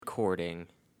recording.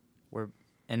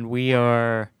 We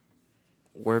are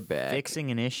We're back. fixing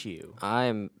an issue.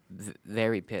 I'm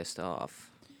very pissed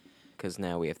off because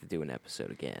now we have to do an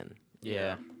episode again.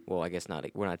 Yeah. Well, I guess not.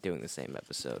 We're not doing the same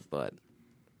episode, but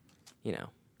you know,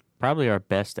 Probably our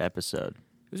best episode.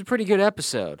 it was a pretty good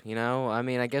episode. You know, I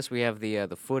mean, I guess we have the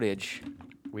footage,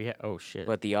 Oh shit.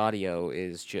 but the audio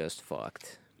is just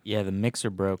fucked. Yeah, the mixer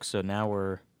broke, so now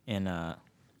we're in a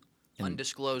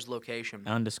Undisclosed location.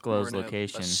 undisclosed We're in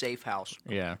location. A safe house.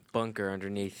 Yeah. Bunker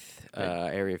underneath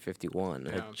Area 51.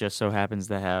 It just so happens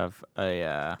to have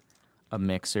a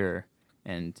mixer,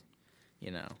 and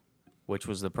which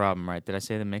was the problem, right? Did I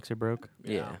say the mixer broke?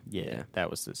 Yeah. Yeah. That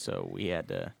was so we had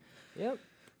to Yep.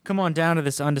 come on down to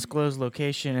this undisclosed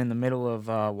location in the middle of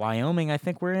Wyoming. I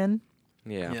think we're in.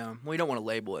 Yeah. We don't want to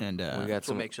label it. And We got That's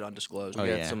some. what makes it undisclosed. We Oh,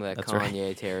 got yeah, some of that that's right.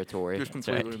 Kanye territory. Just That's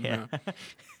right, completely. yeah.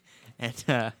 and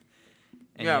Yeah.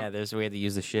 we had to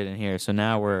use the shit in here. So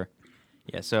now we're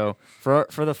so for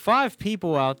the 5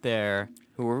 people out there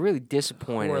Who were really who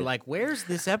disappointed. are like, where's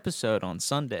this episode on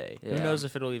Sunday? Who Yeah. knows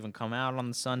if it'll even come out on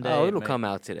the Sunday? Oh, it'll It may- come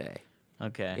out today.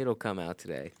 Okay. It'll come out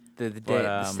today. The But,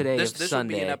 day. It's today This of will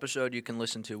Sunday. be an episode you can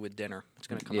listen to with dinner. It's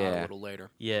going to come out Yeah. a little later.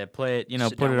 Yeah, play it, Sit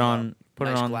put down it with on a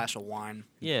nice it on glass of wine.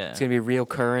 Yeah. It's gonna be real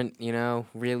current,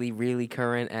 really, really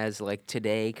current as like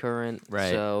today current. Right.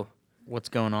 So What's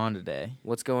going on today?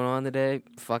 what's going on today?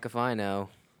 Fuck if I know.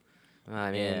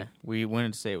 I mean, Yeah. We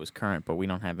wanted to say it was current, but we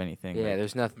don't have anything. yeah. like-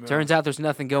 There's nothing. Yeah. Turns out there's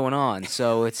nothing going on.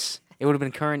 So it would have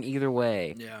been current either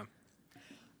way. Yeah.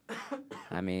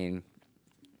 I mean,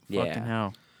 fucking yeah.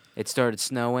 hell. It started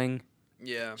snowing.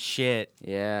 Yeah. Shit,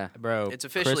 Yeah. bro. It's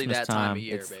officially Christmas that time of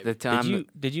year, It's baby. the time.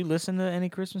 Did you listen to any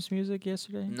Christmas music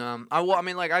yesterday? No,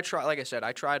 I try. Like I said,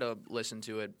 I try to listen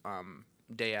to it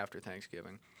day after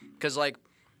Thanksgiving, because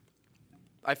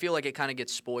I feel like it kind of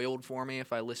gets spoiled for me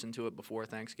if I listen to it before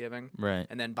Thanksgiving, Right.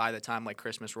 and then by the time like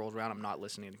Christmas rolls around, I'm not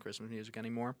listening to Christmas music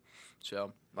anymore.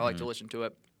 So I like to listen to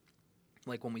it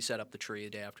like when we set up the tree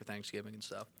the day after Thanksgiving and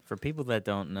stuff. For people that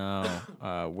don't know,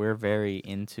 we're very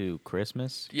into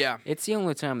Christmas. Yeah, It's the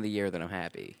only time of the year that I'm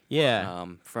happy. Yeah.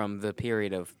 From the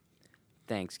period of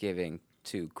Thanksgiving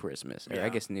to Christmas, or I Yeah.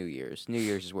 guess New Year's. New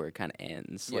Year's is where it kind of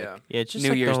ends. yeah. Like, Yeah, it's just New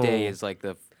like Year's the Day whole- is like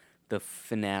the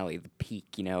finale, the peak.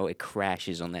 It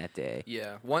crashes on that day.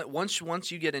 Yeah,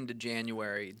 once you get into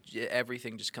January,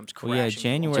 everything just comes crashing. Well, yeah,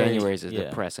 January- January's a yeah.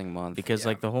 depressing month. because Yeah.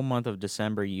 like the whole month of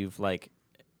December, you've like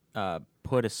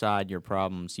put aside your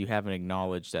problems. You haven't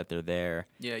acknowledged that they're there.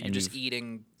 Yeah, you're and just you've-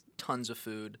 eating tons of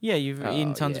food. Yeah, you've Oh,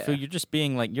 eaten tons of yeah. food. You're just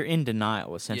being like you're in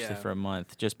denial essentially Yeah. for a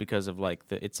month just because of like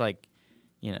it's like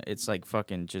it's like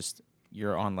fucking just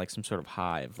you're on like some sort of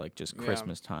high of like just Yeah.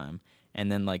 Christmas time,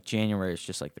 and then like January is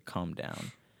just like the come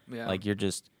down. Yeah, Like you're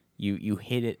just you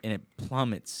hit it and it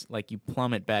plummets, like you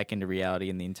plummet back into reality,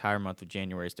 and the entire month of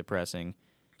January is depressing.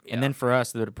 yeah. And then for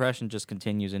us, the depression just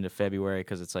continues into February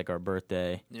because it's like our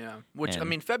birthday. yeah, which I and-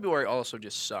 mean, February also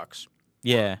just sucks.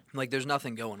 Yeah, Like, there's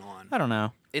nothing going on. I don't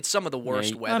know. It's some of the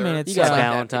worst you- weather. I mean, it's you It's got like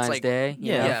that. Valentine's It's like, Day.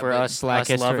 Yeah, For but us, Black us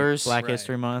History, lovers. Black Right.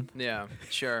 History Month. Yeah,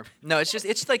 sure. No,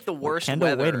 it's like the worst Kendall,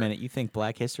 weather. wait a minute. You think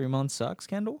Black History Month sucks,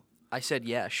 Kendall? I said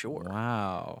yeah, sure.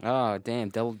 Wow. Oh damn!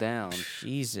 Double down.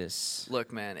 Jesus.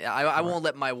 Look, man, I won't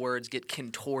let my words get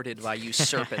contorted by you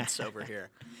serpents over here.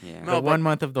 Yeah. No, The but- one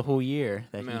month of the whole year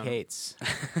that No. he hates.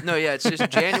 No, yeah, it's just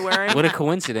January. What a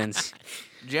coincidence.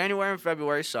 January and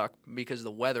February suck because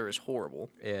the weather is horrible.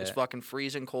 Yeah. It's fucking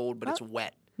freezing cold, but it's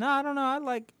wet. No, I don't know. I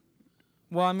like.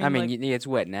 Well, I mean, I mean, like, it's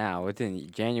wet now.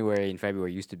 January and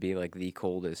February used to be like the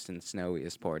coldest and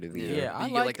snowiest part of the year. Yeah, I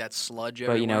you like- get like that sludge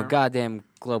But everywhere. goddamn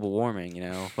global warming.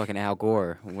 Fucking Al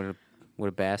Gore. What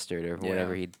a bastard, or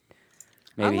whatever Yeah. he.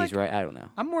 Maybe like- he's right. I don't know.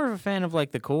 I'm more of a fan of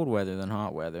like the cold weather than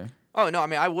hot weather. Oh no, I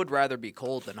mean I would rather be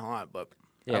cold than hot, but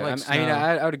Yeah, like I mean, snow.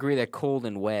 I would agree that cold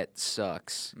and wet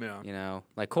sucks. yeah.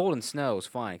 Like cold and snow is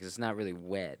fine because it's not really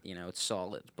wet. It's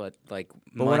solid. But like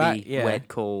But what muddy, yeah. wet,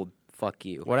 cold. Fuck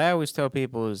you. What I always tell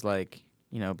people is like,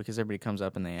 because everybody comes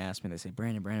up and they ask me, they say,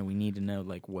 Brandon, we need to know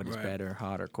like what is Right. better,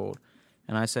 hot or cold.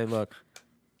 And I say, look,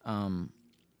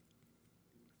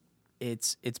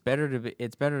 it's better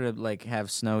to like have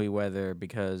snowy weather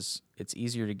because it's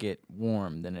easier to get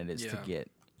warm than it is to Yeah.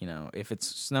 get, if it's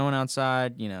snowing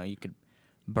outside, you could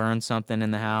burn something in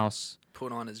the house.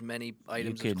 Put on as many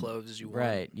items could- of clothes as you want.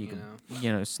 Right. You know?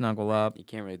 could, snuggle up. You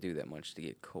can't really do that much to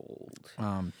get cold.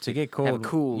 To get cold,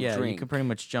 cool yeah, you drink. can pretty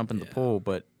much jump in the Yeah. pool.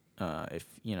 But if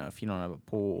you don't have a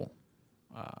pool,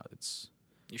 it's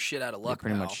You're shit out of you're luck.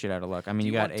 pretty pal. much shit out of luck. I mean, Do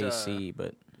you you got want, AC,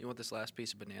 but You want this last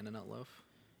piece of banana nut loaf?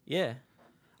 yeah,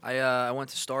 I went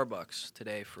to Starbucks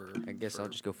today for. I guess I'll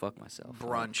just go fuck myself.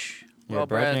 Brunch. Yeah, Well,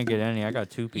 Brad Brad, didn't get any. I got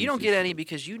 2 pieces. you don't get any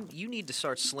because you need to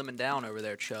start slimming down over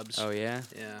there, Chubbs. Oh yeah.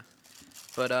 Yeah.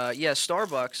 But yeah,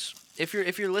 Starbucks. If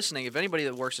you're listening, if anybody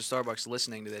that works at Starbucks is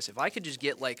listening to this, if I could just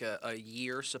get like a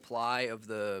year supply of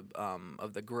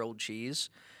the grilled cheese,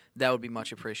 that would be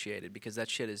much appreciated because that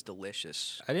shit is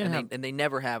delicious. I didn't and have- they, and they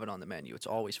never have it on the menu. It's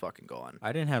always fucking gone.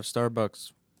 I didn't have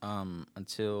Starbucks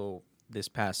until this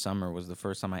past summer was the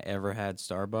first time I ever had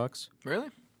Starbucks. Really?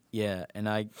 Yeah, and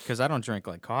because I don't drink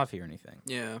like coffee or anything.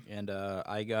 Yeah. And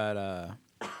I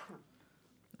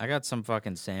got some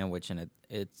fucking sandwich and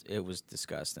it was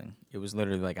disgusting. It was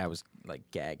literally like I was like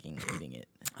gagging eating it.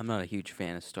 I'm not a huge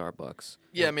fan of Starbucks.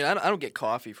 Yeah, I mean, I don't get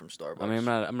coffee from Starbucks. I mean,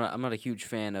 I'm not a huge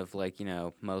fan of like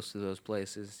most of those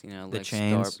places. The Like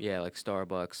chains? like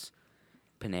Starbucks,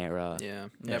 Panera. Yeah, Yeah,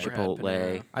 never had Chipotle.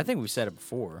 Panera. I think we've said it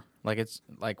before. Like it's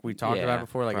like we talked Yeah, about it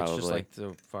before. Like it's just probably. like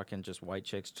the fucking just white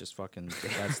chicks. Just fucking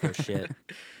that's their shit. Just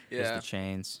Yeah, the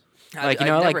chains. Like, I've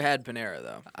like- never had Panera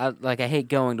though. I hate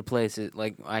going to places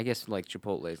like I guess like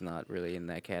Chipotle is not really in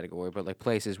that category, but like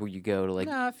places where you go to like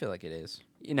No, I feel like it is.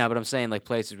 but I'm saying like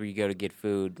places where you go to get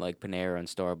food like Panera and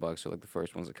Starbucks are like the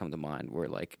first ones that come to mind where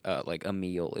like a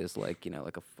meal is like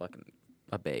like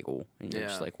a bagel and you're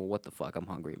just Yeah. like, well, what the fuck, I'm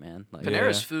hungry, man. Like,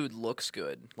 Panera's food looks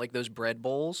good. Like those bread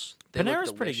bowls. They look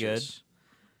Panera's pretty good. delicious.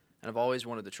 And I've always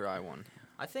wanted to try one.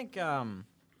 I think I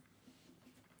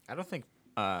don't think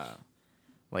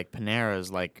like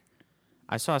Panera's like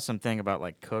I saw something about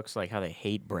like cooks like how they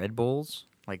hate bread bowls,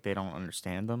 like they don't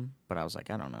understand them, but I was like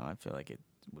I don't know, I feel like it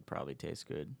would probably taste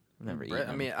good. I've never eaten I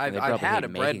them. mean, They I've probably had hate a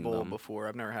bread making bowl them. before.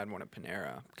 I've never had one at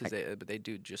Panera but they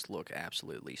do just look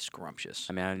absolutely scrumptious.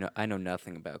 I mean, I know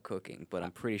nothing about cooking, but I'm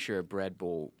pretty sure a bread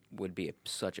bowl would be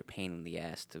such a pain in the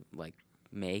ass to like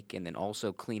make and then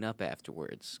also clean up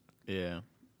afterwards. yeah.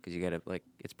 Because you gotta like,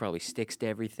 it's probably sticks to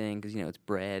everything. Because it's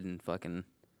bread and fucking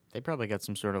They probably got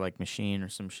some sort of like machine or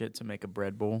some shit to make a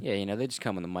bread bowl. yeah. They just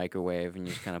come in the microwave and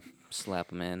you just kind of slap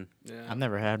them in. Yeah. I've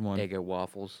never had one. Eggo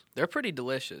waffles. They're pretty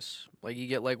delicious. Like you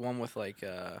get like one with like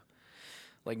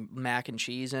mac and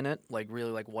cheese in it, like really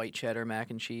like white cheddar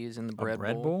mac and cheese in the bread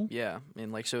bowl? Yeah,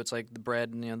 and like so it's like the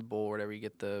bread in the bowl or whatever. You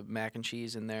get the mac and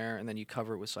cheese in there, and then you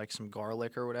cover it with like some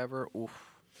garlic or whatever. Oof,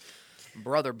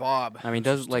 brother Bob, I mean,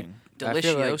 does like I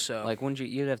feel delicioso. like wouldn't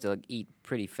you'd have to like eat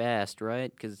pretty fast,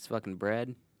 right? Because it's fucking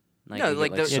bread. no, you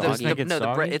like get, the, Yeah, the, doesn't it the, get no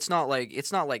the bread. soggy?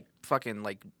 It's not like fucking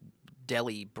like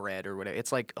deli bread or whatever.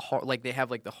 It's like like they have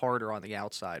like the harder on the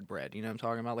outside bread. You know what I'm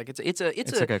talking about? Like it's It's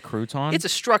like a crouton. it's a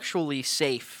structurally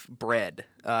safe bread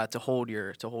to hold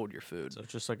your food. so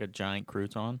it's just like a giant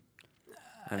crouton.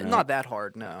 I don't know. Not that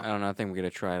hard, I no. don't know. I think we're gonna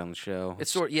try it on the show.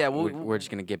 It's sort yeah. We're just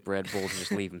gonna get bread bowls and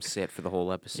just leave them sit for the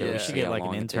whole episode. Yeah. We See should get how like an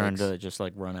long it intern takes. to just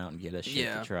like run out and get us shit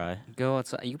Yeah. to try. Go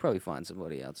outside. You could probably find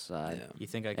somebody outside Yeah. You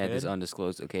think I at this could?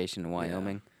 undisclosed location in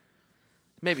Wyoming.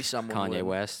 Maybe someone Kanye would.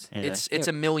 West. Yeah. It's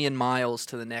a million miles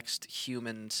to the next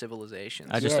human civilization.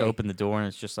 I just Yay. opened the door and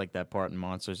it's just like that part in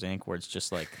Monsters Inc. where it's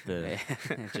just like the.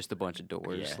 Just a bunch of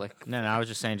doors. Yeah. Like No, I was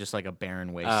just saying just like a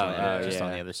barren wasteland just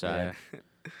on the other side.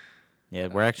 Yeah,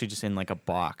 we're actually just in like a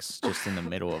box, just in the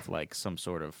middle of like some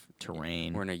sort of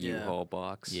terrain. We're in a Yeah. U-Haul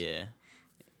box. Yeah,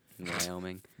 In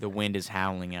Wyoming. the wind is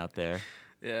howling out there.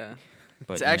 Yeah.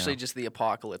 But It's you actually know, just the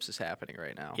apocalypse is happening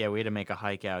right now. yeah, we had to make a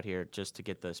hike out here just to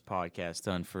get this podcast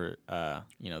done for the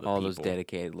All those people.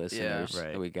 dedicated listeners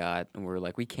right. that we got, and we're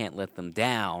like, we can't let them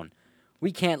down.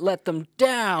 We can't let them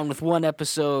down with one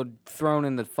episode thrown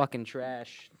in the fucking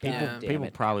trash. Yeah. God damn People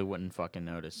it. probably wouldn't fucking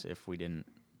notice if we didn't.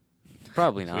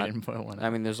 Probably if we not. didn't put one. I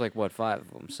mean, there's like what 5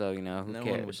 of them, so who no cares?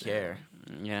 one would care.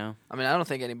 You know, I mean, I don't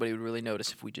think anybody would really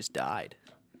notice if we just died.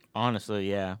 Honestly,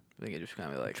 yeah. I think it just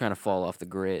kind of like trying to fall off the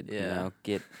grid. You Yeah. know,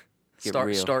 get start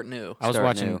real. start new. I was Start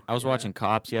watching. new. I was watching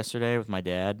Cops yesterday with my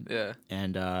dad, Yeah.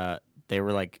 and they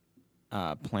were like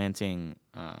planting.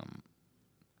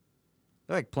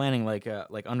 They're like planting like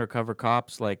undercover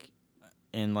cops like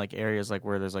in like areas like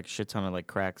where there's like shit ton of like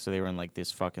crack. So they were in like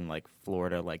this fucking like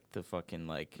Florida, like the fucking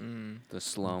like the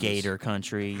slums. gator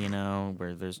country, you know,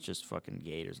 where there's just fucking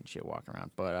gators and shit walking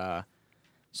around. But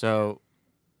so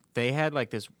they had like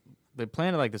this. They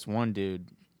planted like this one dude.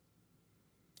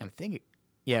 I think,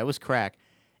 it was crack.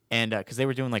 And because they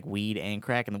were doing like weed and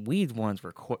crack, and the weed ones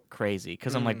were crazy.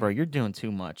 Because I'm like, bro, you're doing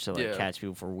too much to like Yeah. catch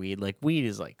people for weed. Like weed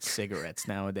is like cigarettes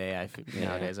nowadays. I feel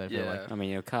Yeah. like. I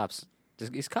mean, cops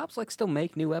These cops like still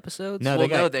make new episodes? No, Well, they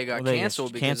got- they got well, they got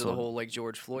canceled because of canceled. the whole like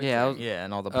George Floyd. Yeah, I thing. was- Yeah,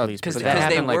 and all the Oh, police. because but brutality. that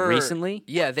they happened like were- recently.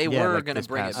 Yeah, they Yeah, were like gonna this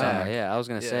bring it past back. summer. Yeah, I was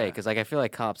gonna say Yeah. because like I feel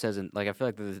like Cops hasn't like I feel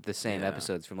like the same Yeah.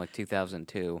 episodes from like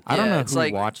 2002. I don't Yeah, know it's who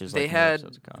like watches. they like, new had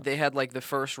episodes of Cops. they had like the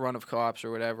first run of Cops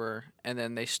or whatever, and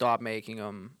then they stopped making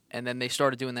them, and then they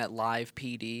started doing that live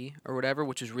PD or whatever,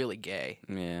 which is really gay.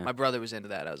 Yeah, My brother was into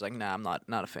that. I was like, nah, I'm not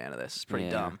a fan of this. It's pretty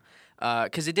Yeah. dumb.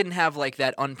 Because it didn't have like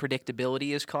that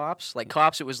unpredictability as Cops. Like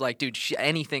Cops, it was like, dude,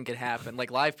 anything could happen. Like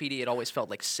live PD, it always felt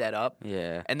like set up.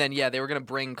 yeah. And then they were gonna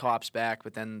bring Cops back,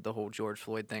 but then the whole George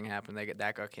Floyd thing happened.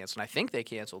 That got canceled. And I think they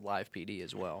canceled live PD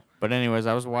as well. But anyways,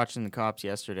 I was watching the Cops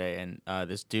yesterday, and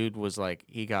this dude was like,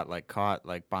 he got like caught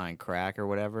like buying crack or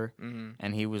whatever, Mm-hmm.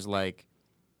 and he was like,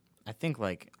 I think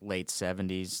like late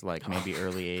 70s, like maybe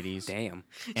early 80s, Damn.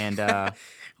 and they're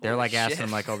Holy like asking shit.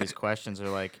 him like all these questions. They're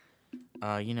like,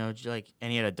 and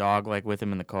he had a dog like with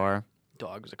him in the car,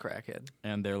 Dog was a crackhead.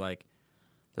 and they're like,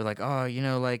 oh,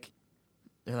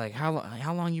 they're like,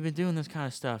 how long you been doing this kind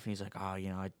of stuff? And he's like, oh,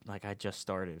 I just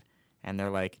started, and they're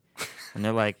like,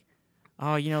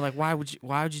 oh, like why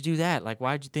would you do that? Like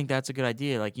why would you think that's a good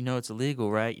idea? Like it's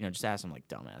illegal, right? Just ask him like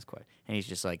dumbass question, and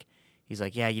he's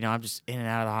like, yeah, I'm just in and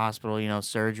out of the hospital,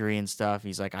 surgery and stuff.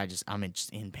 He's like, I'm just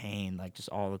in pain, like just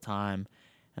all the time,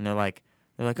 and they're like,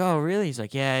 oh really? He's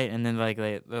like, yeah, and then like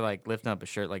they're like lifting up his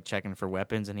shirt, like checking for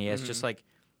weapons, and he has just like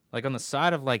on the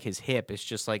side of like his hip, it's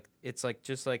just like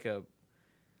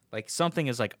like something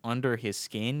is like under his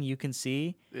skin, you can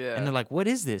see. Yeah. And they're like, what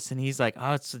is this? And he's like,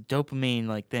 oh, it's a dopamine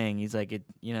like thing. He's like, it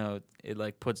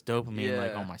like puts dopamine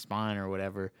like Yeah. on my spine or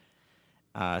whatever.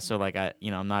 So like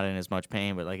I'm not in as much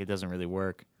pain, but like it doesn't really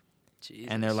work. Jesus.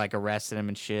 And they're like arresting him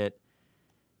and shit.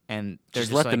 And they're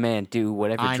Just let like, the man do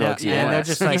whatever I know, drugs he yeah, and they're wants.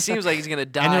 just he like- seems like he's gonna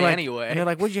and they're die like, anyway. And they're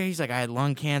like, what'd you? He's like, I had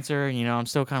lung cancer. And, I'm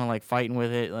still kind of like fighting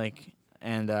with it, like,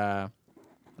 and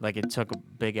like it took a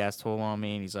big ass toll on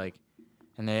me. And he's like,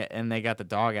 and they got the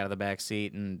dog out of the back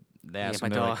seat, and they Yeah, asked my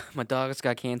him, they're dog, my dog's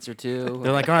got cancer too.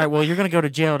 They're like, all right, well, you're gonna go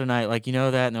to jail tonight, like that,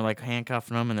 and they're like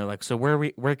handcuffing him, and they're like, so where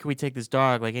can we take this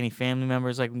dog? Like any family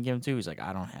members like we can give him to? He's like,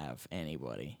 I don't have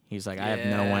anybody. He's like, I have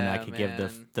no one I Yeah, could give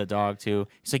man. the dog to.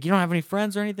 He's like, you don't have any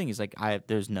friends or anything? He's like,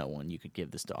 there's no one you could give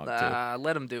this dog to.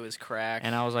 Let him do his crack.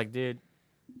 And I was like, dude,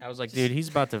 he's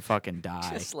about to fucking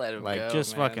die. Just let him like, go,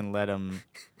 just man. fucking let him.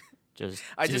 Just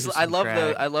I do just some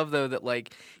crack. I love though that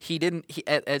like he didn't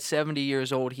at 70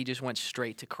 years old he just went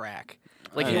straight to crack.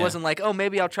 Like he Yeah. wasn't like, oh,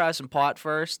 maybe I'll try some pot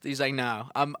first. He's like, no,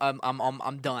 I'm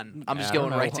done. I'm just I don't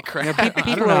going right know. to crack. I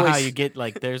People don't know how always- you get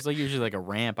like. There's like usually like a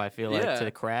ramp. I feel like Yeah. to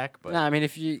the crack, but No, I mean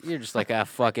if you're just like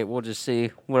fuck it, we'll just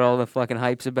see what all the fucking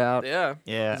hype's about. yeah.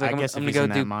 yeah, It's like, I guess I'm if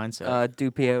gonna he's go in that mindset.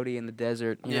 Do peyote in the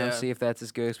desert, Yeah. see if that's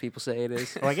as good as people say it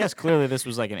is. Well, I guess clearly this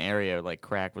was like an area like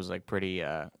crack was like pretty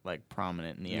like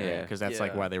prominent in the area Yeah. because that's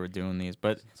like Yeah. why they were doing these.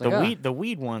 But It's like, the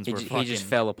weed ones He, were ju- fucking. he just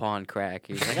fell upon crack.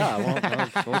 He was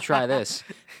like, we'll try this.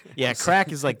 Yeah,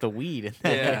 crack is like the weed.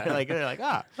 Yeah. they're like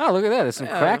Oh, look at that! There's some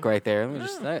Yeah. crack right there. Let me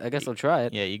just, I guess I'll try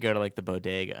it. yeah. You go to like the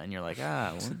bodega and you're like,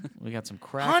 well, we got some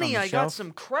crack. on Honey, the I shelf. got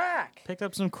some crack. Picked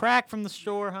up some crack from the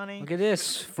store, honey. Look at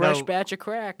this fresh No. batch of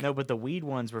crack. No, but the weed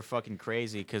ones were fucking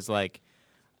crazy because, like,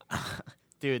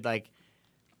 dude, like,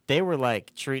 they were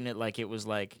like treating it like it was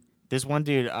like this one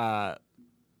dude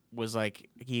was like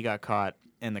he got caught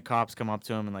and the cops come up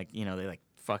to him and like they like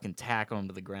fucking tackle him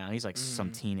to the ground. He's like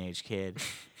some teenage kid,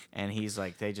 and he's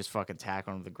like they just fucking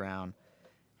tackle him to the ground,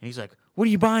 and he's like, "What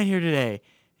are you buying here today?"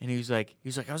 And he was like,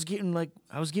 I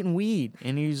was getting weed,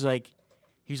 and he's like,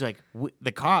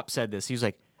 the cop said this. He was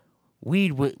like,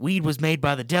 weed was made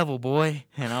by the devil, boy.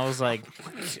 And I was like,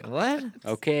 what?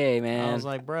 Okay, I man. was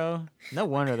like, bro, no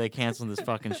wonder they canceled this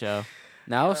fucking show.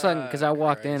 Now all of a sudden, because I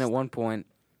walked in Christ. at one point,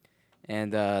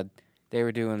 and they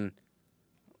were doing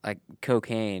like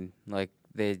cocaine. Like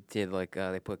they did, like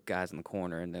they put guys in the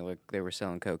corner, and they were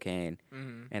selling cocaine.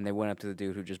 Mm-hmm. And they went up to the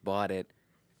dude who just bought it,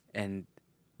 and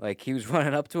like he was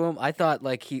running up to him. I thought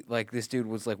like this dude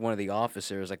was like one of the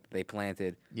officers like they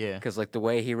planted, Yeah. because like the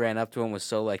way he ran up to him was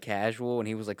so like casual, and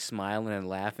he was like smiling and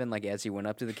laughing like as he went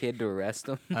up to the kid to arrest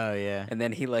him. Oh, yeah. And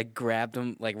then he like grabbed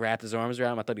him, like wrapped his arms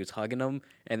around him. I thought he was hugging him,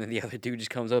 and then the other dude just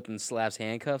comes up and slaps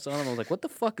handcuffs on him. I was like, "What the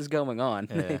fuck is going on?"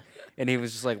 Yeah. And he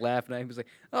was just like laughing. He was like,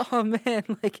 "Oh man,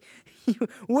 like,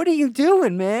 what are you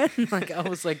doing, man?" Like I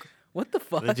was like, "What the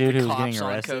fuck?" The dude who was Cops getting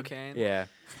on arrested. cocaine. Yeah,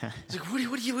 He's like,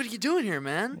 what are you doing here,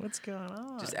 man? What's going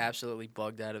on? Just absolutely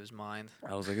bugged out of his mind.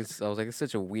 I was like, it's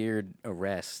such a weird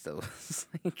arrest. I was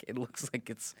like, it looks like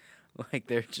it's like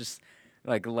they're just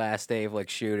like last day of like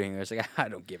shooting. It's like I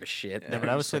don't give a shit. Yeah, but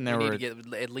I was sitting there We where- need to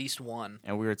get at least one.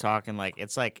 and we were talking like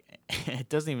it's like it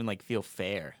doesn't even like feel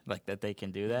fair like that they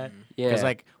can do that. Yeah, Because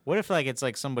like, what if like it's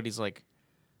like somebody's like,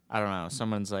 I don't know,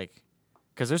 someone's like,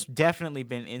 because there's definitely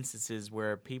been instances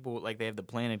where people like they have the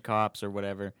planted cops or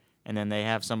whatever, and then they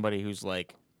have somebody who's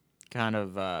like, kind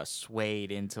of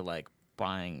swayed into like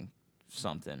buying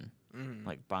something,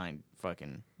 like buying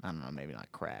fucking I don't know, maybe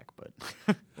not crack,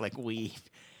 but like weed.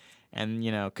 And,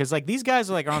 you know, because, like, these guys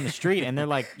are, like, on the street, and they're,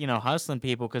 like, you know, hustling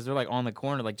people because they're, like, on the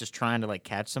corner, like, just trying to, like,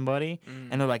 catch somebody.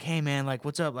 And they're like, hey, man, like,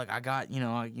 what's up? Like, I got, you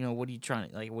know, what are you trying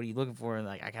to, like, what are you looking for? And,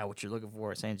 like, I got what you're looking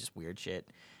for. Saying just weird shit.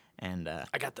 And, I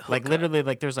got the like, hookup. literally,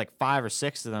 like, there's, like, 5 or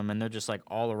 6 of them, and they're just, like,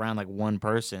 all around, like, one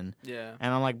person. Yeah.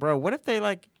 And I'm like, bro, what if they,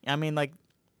 like, I mean, like,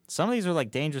 some of these are,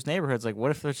 like, dangerous neighborhoods. Like,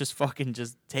 what if they're just fucking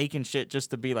just taking shit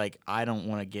just to be, like, I don't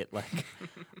want to get, like,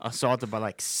 assaulted by,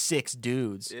 like, 6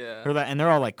 dudes. Yeah. They're like, and they're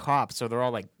all, like, cops, so they're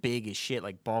all, like, big as shit,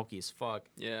 like, bulky as fuck.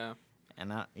 Yeah.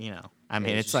 And, you know, I mean,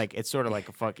 it's it's, just- like, it's sort of like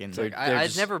a fucking... So- Like, They're I've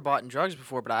just- never bought drugs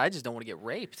before, but I just don't want to get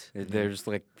raped. they're just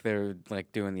like they're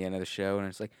like doing the end of the show, and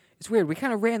it's like it's weird. We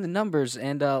kind of ran the numbers,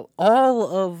 and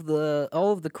all of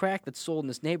the crack that's sold in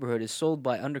this neighborhood is sold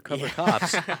by undercover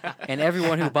cops, and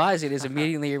everyone who buys it is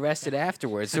immediately arrested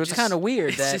afterwards. So it's Just- kind of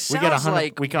weird it that just We got sounds 100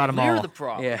 like we got 'em we're all. the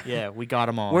problem. yeah. yeah, we got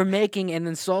them all. We're making and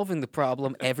then solving the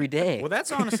problem every day. Well,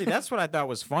 that's honestly that's what I thought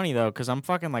was funny though, because I'm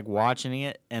fucking like watching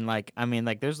it, and like I mean,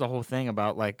 like there's the whole thing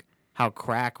about like how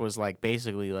crack was like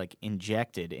basically like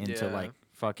injected into Yeah. like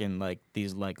fucking like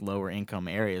these like lower income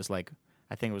areas. Like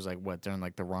I think it was like what during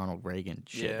like the Ronald Reagan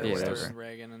shit Yeah, or Yeah, it was whatever. during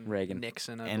Reagan and Reagan.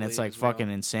 Nixon. I And it's believe, like as well. fucking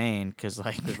insane because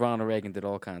like Because Ronald Reagan did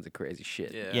all kinds of crazy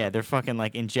shit. Yeah. yeah, they're fucking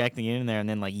like injecting it in there, and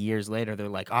then like years later they're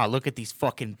like, oh, look at these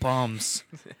fucking bums.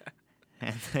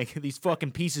 And like these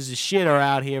fucking pieces of shit are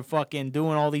out here fucking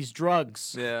doing all these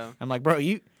drugs. Yeah. I'm like, bro,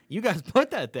 you guys put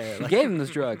that there. You Like, gave him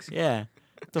those drugs. yeah.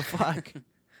 What the fuck?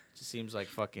 Just seems like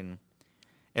fucking.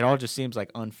 It all just seems like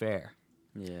unfair.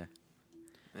 Yeah.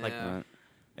 Like, Yeah.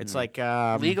 It's Mm.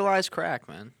 like Legalize crack,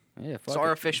 man. Yeah. It's Fuck our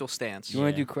it. official stance. You want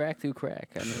Yeah. to do crack? Do crack.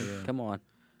 I mean, come on.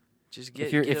 Just get.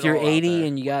 If you're get if it you're all out 80 there.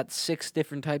 and you got 6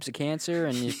 different types of cancer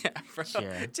and you yeah, bro.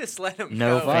 Yeah. Just let him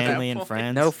no go at that family and point.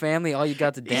 friends. no family, all you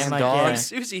got the damn like, dog. yeah.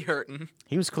 Susie hurting.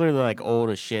 He was clearly like old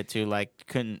as shit too. Like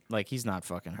couldn't like he's not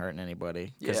fucking hurting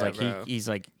anybody because Yeah, like bro. he's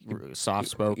like soft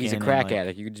spoken. He's a crack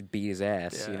addict. You could just beat his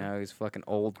ass. You Yeah. know, he's a fucking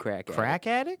old crack addict. Crack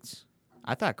addicts?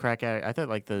 I thought crack addict. I thought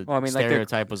like the Well, I mean, like, they're-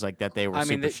 stereotype was like that they were I mean,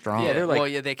 super they- strong. yeah, they're like- well,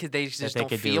 yeah, they just they don't could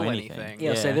do feel anything. anything.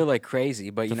 Yeah, so Yeah. they're like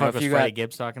crazy, but the you know, fuck if was you Freddie got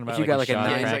Gibbs talking about? you got, like, a shot Yeah,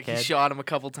 nine- he's a like he crackhead? shot him a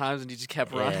couple times and he just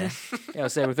kept Yeah. running. yeah,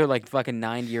 say if they're like fucking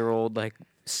 90-year-old like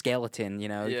skeleton, you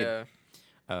know, you yeah.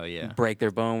 Oh yeah. could break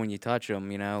their bone when you touch them,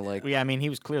 you know, like Well, yeah, I mean, he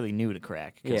was clearly new to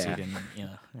crack because Yeah. he didn't, you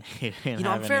know. He didn't You know,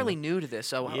 I'm have any- fairly new to this,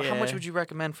 so how much Yeah. would you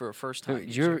recommend for a first time?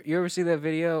 you ever see that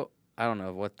video? I don't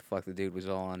know what the fuck the dude was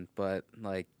on, but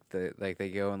like they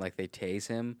go and like they tase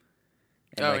him.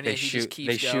 And, Oh, like and they he just shoot, keeps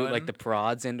they shoot going? like the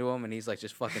prods into him, and he's like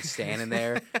just fucking standing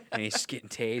there, and he's getting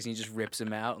tased, and he just rips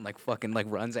him out and like fucking like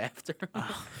runs after him.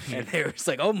 And they were just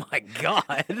like, "Oh my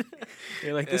god!"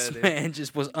 They're like, "This Yeah, dude. man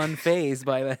just was unfazed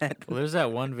by that." Well, there's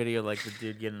that one video like the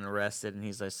dude getting arrested and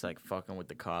he's just like fucking with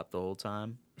the cop the whole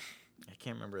time. I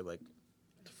can't remember like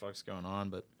what the fuck's going on,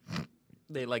 but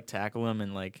they like tackle him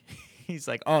and like he's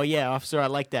like, "Oh yeah, officer, I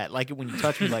like that. Like it when you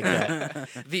touch me like that."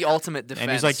 The ultimate defense.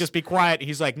 And he's like, "Just be quiet."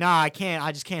 He's like, "Nah, I can't.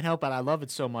 I just can't help it. I love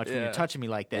it so much when Yeah. you're touching me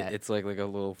like that." It's like a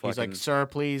little fucking. He's like, "Sir,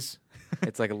 please."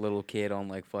 It's like a little kid on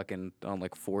like fucking on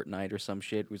like Fortnite or some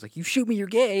shit. Who's like, "You shoot me, you're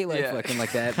gay," like Yeah. fucking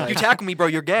like that. you Like, tackle me, bro,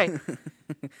 you're gay.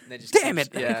 And they just Damn keeps-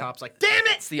 it! The Yeah. cop's like, "Damn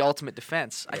it!" It's the ultimate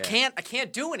defense. Yeah. I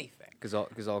can't do anything.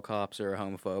 because all cops are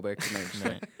homophobic. And they're just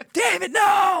like, Right. Damn it,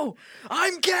 no!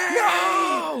 I'm gay!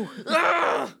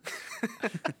 No!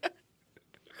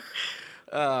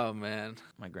 Oh man.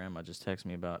 My grandma just texted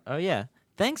me about, "Oh yeah,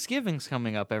 Thanksgiving's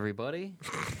coming up, everybody."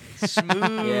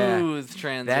 Smooth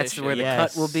transition. that's where the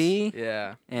Yes. cut will be,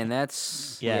 Yeah. and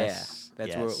that's Yes. yeah,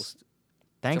 that's where it'll, Yes. someone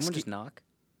Thanksgiving. just knock.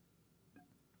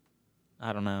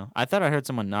 I don't know. I thought I heard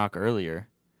someone knock earlier.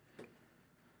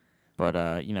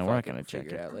 But you know, we're not Fucking gonna check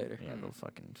figure it out later. Yeah, they'll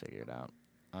fucking figure it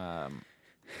out.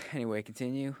 Anyway,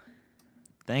 continue.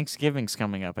 Thanksgiving's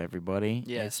coming up, everybody.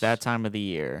 Yes. It's that time of the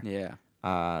year. Yeah,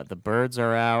 The birds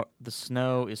are out. The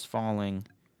snow is falling.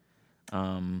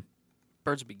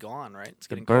 Birds will be gone, right? It's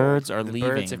The getting birds cold. are the leaving.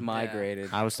 birds have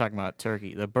migrated. I was talking about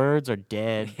turkey. The birds are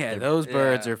dead. Yeah, they're, those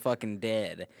birds yeah. are fucking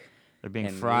dead. they're being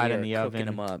and fried we in are the cooking oven.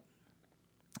 them up.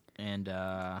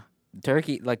 And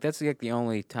Turkey, like that's like the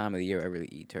only time of the year I really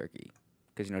eat turkey,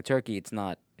 because you know turkey, it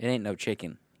ain't no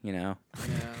chicken, you know.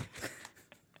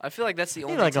 Yeah. I feel like that's the I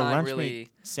only think like a time lunch really. meat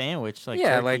sandwich, like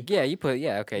yeah, turkey. like you put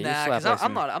okay. You Nah, slap because like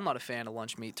I'm some- not a fan of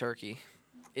lunch meat turkey.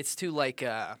 It's too like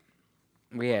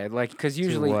Yeah, like because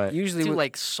what? usually too with-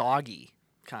 like soggy.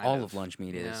 Kind all of of lunch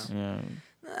meat you is. know?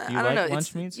 Yeah. I Do you don't like know. lunch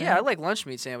it's, meat Yeah, I sandwich? like lunch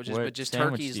meat sandwiches, What but just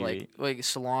sandwich turkey's do you like eat? like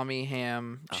salami,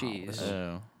 ham, cheese.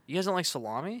 Oh. You guys don't like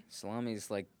salami, Salami is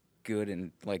like good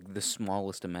in like the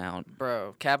smallest amount.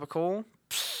 bro? Capicola,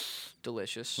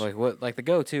 delicious. Like what? Like the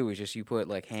go-to is just you put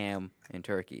like ham and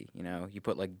turkey. You know, you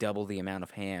put like double the amount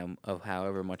of ham of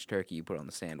however much turkey you put on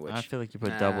the sandwich. I feel like you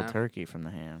put double Nah. turkey from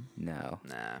the ham. No,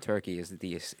 nah. turkey is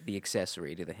the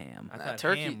accessory to the ham. I Nah, thought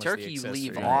turkey, ham was turkey, the you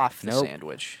leave accessory. off the Nope.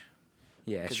 sandwich.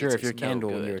 Yeah, 'Cause sure. it's- If you're it's no Kendall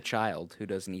and you're a good. child who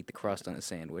doesn't eat the crust on a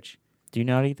sandwich, Do you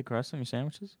know how to eat the crust on your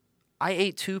sandwiches? I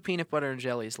ate 2 peanut butter and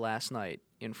jellies last night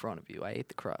in front of you. I ate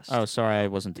the crust. Oh, sorry, I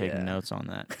wasn't taking Yeah. notes on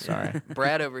that. Sorry.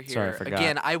 Brad over here. Sorry, I forgot.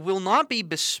 Again, I will not be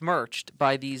besmirched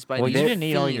by these. Well, these you didn't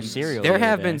eat all your fiends. cereal. there the other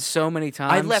have day, been so many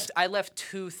times. I left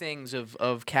 2 things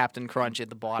of Captain Crunch at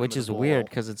the bottom, which of is the weird bowl.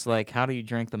 because it's like, how do you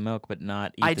drink the milk but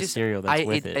not eat I the just cereal that's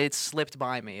with it? It slipped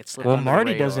by me. It slipped. Well, under the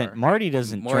Marty radar. doesn't. Marty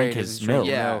doesn't Marty drink doesn't his drink milk,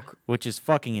 Yeah. milk. which is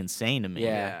fucking insane to me. Yeah.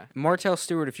 Yeah. Martell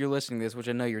Stewart, if you're listening to this, which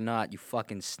I know you're not, you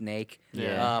fucking snake.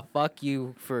 Yeah. Fuck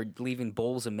you for leaving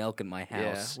bowls of milk in my Yeah,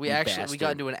 house. we you actually we got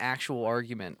bastard. into an actual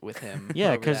argument with him.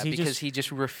 Yeah, over 'cause that he because just- he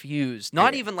just refused.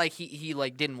 Not Yeah. even like he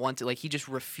like didn't want to. Like he just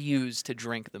refused to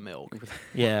drink the milk.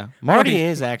 Yeah, Marty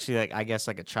is actually like, I guess,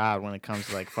 like a child when it comes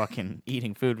to like fucking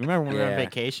eating food. Remember when we were on Yeah.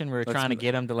 vacation, we were Let's trying to m-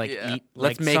 get him to like Yeah. eat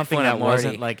Let's like make something fun that of Marty.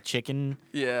 wasn't like chicken.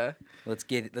 Yeah, Let's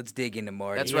dig into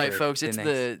Marty. that's right, for folks. It's next-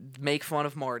 the make fun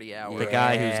of Marty hour. The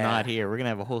guy who's Yeah. not here. We're gonna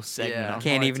have a whole segment. Yeah. on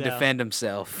can't even Martell. defend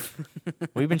himself.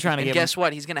 We've been trying to And get. guess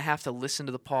what? He's gonna have to listen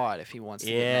to the pod if he wants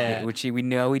to. Yeah. Get mad. Which we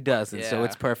know he doesn't, so Yeah.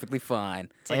 it's perfectly fine.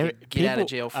 It's like a get out of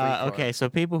jail free card. Okay, so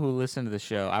people who listen to the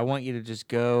show, I want you to just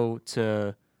go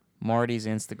to Marty's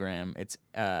Instagram. It's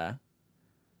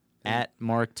at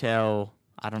Martell.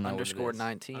 I don't know what it Underscore is.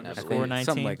 19. I Underscore believe. 19.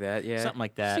 Something like that, yeah. Something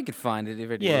like So that. you could find it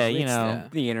if it Yeah, is. you It's know.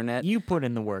 the internet. You put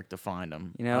in the work to find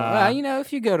them. You know,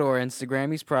 if you go to our Instagram,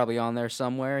 he's probably on there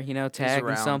somewhere. You know, tagging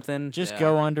around. something. just Yeah.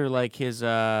 go under like his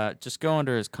just go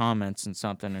under his comments and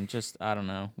something, and just I don't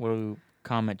know, what do we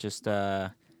comment?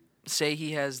 Say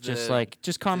he has the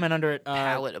Just comment under it.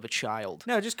 palate of a child.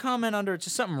 No, just comment under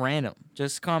just something random.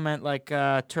 Just comment like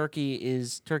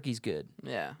turkey's good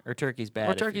Yeah. or turkey's bad.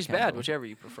 Or if you turkey's can. bad, whichever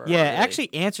you prefer. Yeah, really.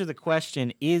 actually answer the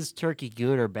question: is turkey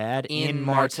good or bad In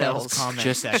Martell's Martell's. comment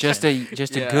just section.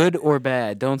 just Yeah. a good or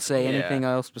bad. Don't say Yeah. anything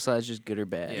else besides just good or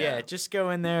bad. Yeah, just go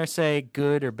in there, say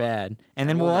good or bad, and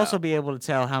then we'll we'll also know. be able to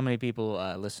tell how many people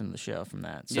listen to the show from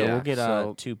that. So Yeah, we'll get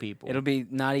so 2 people. It'll be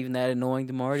not even that annoying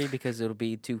to Marty because it'll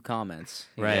be 2 comments.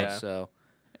 you Right. know, Yeah. So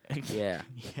yeah,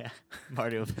 yeah,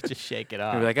 Marty will just shake it you'll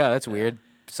off. be like, oh, that's weird.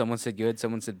 Someone said good,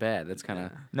 someone said bad. That's kind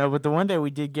of No, but the one day we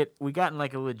got in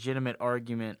like a legitimate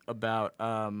argument about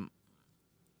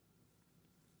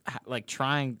like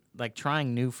trying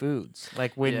new foods.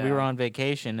 Like when we Yeah. were on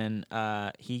vacation and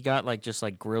he got like just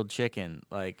like grilled chicken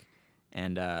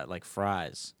and like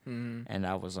fries. Mhm. And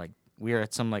I was like, we were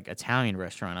at some like Italian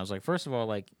restaurant. I was like, first of all,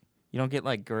 like you don't get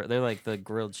like they're like the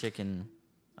grilled chicken.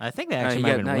 I think they actually might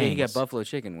have been wings. he got buffalo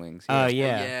chicken wings. Oh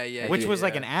Yeah, yeah, which yeah, was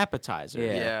like yeah. an appetizer.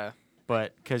 Yeah. Yeah.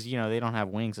 But because they don't have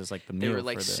wings as like the They meal. were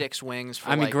like for the... 6 wings for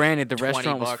I mean, like granted, the 20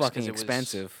 restaurant was bucks 'cause fucking it was-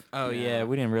 expensive. Oh Yeah. yeah,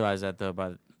 we didn't realize that though.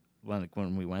 But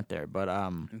when we went there, but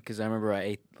Because I remember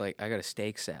I got a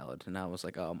steak salad, and I was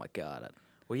like, oh my god.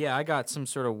 well, yeah, I got some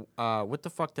sort of what the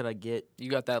fuck did I get? You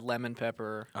got that lemon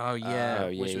pepper. Oh yeah, Oh,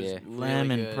 yeah, which was yeah. really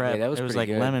lemon good. prep. Yeah, that was it was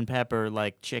pretty like good. lemon pepper,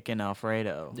 like chicken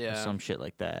Alfredo, or Yeah. some shit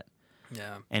like that,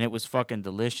 Yeah. and it was fucking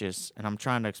delicious. And I'm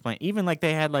trying to explain. Even like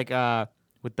they had like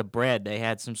with the bread, they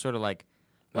had some sort of like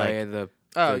Oh, yeah, the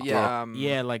Oh the- yeah.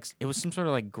 yeah, like it was some sort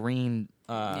of like green.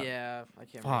 Yeah, I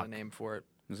can't remember fuck. the name for it.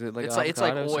 Was it like it's like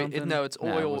avocado or oil. something? No, it's No,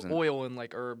 it oil, wasn't. oil and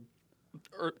like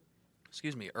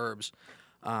excuse me, herbs.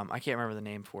 I can't remember the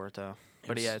name for it though.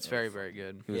 But was- yeah, it's very very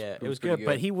good. It was pretty good,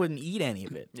 but he wouldn't eat any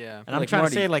of it. Yeah. And I'm Like, trying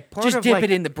Marty, to say like part Just of dip like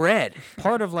it in the bread.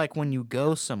 part of like when you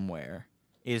go somewhere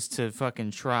is to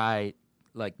fucking try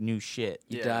like new shit.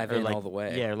 You Yeah. dive Or, in like, all the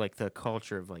way. Yeah, or, like the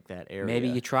culture of like that area. Maybe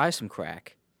you try some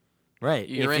crack. right.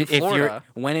 You're if, in Florida.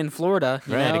 When in Florida,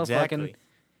 you right, know, exactly. fucking-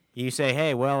 You say,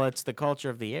 hey, well, it's the culture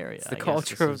of the area. It's the I guess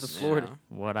culture this of the is Florida.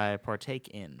 Yeah. what I partake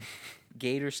in.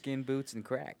 gator skin boots and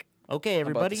crack. Okay, about the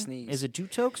everybody, sneeze? is it 2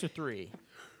 tokes or 3?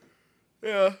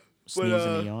 Yeah. Sneeze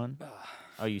and yawn.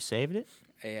 Oh, you saved it?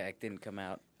 Yeah, it didn't come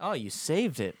out. Oh, you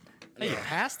saved it. Oh, you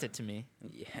passed it to me.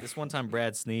 Yeah. This one time,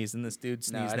 Brad sneezed, and this dude No,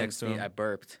 sneezed I didn't next to sneeze. him. I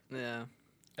burped. Yeah.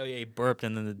 Oh yeah, he burped,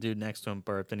 and then the dude next to him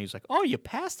burped, and he was like, "Oh, you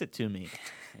passed it to me,"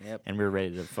 Yep. and we were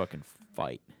ready to fucking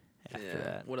fight after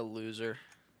that. What a loser.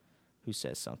 Who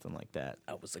says something like that?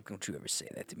 I was like, don't you ever say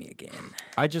that to me again.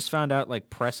 I just found out like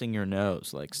pressing your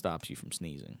nose like stops you from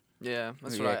sneezing. Yeah,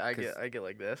 that's Yeah, what I 'cause- get. I get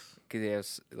like this. Because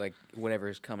there's like whatever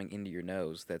is coming into your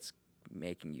nose that's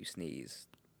making you sneeze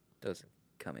doesn't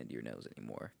come into your nose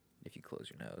anymore if you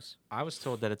close your nose. I was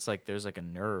told that it's like there's like a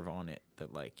nerve on it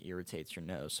that like irritates your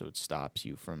nose, so it stops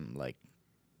you from like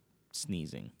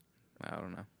sneezing I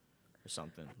don't know. or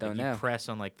something. Don't like know. You press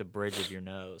on like the bridge of your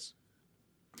nose.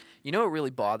 You know what really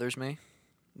bothers me?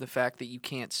 The fact that you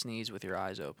can't sneeze with your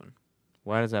eyes open.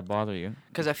 Why does that bother you?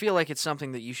 Because I feel like it's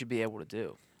something that you should be able to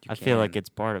do. You I feel like can. it's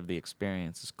part of the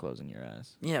experience is closing your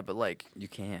eyes. Yeah, but like, You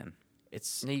can.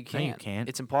 It's no, you No, can't. you can't.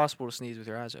 It's impossible to sneeze with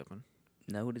your eyes open.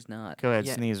 No, it is not. Go ahead,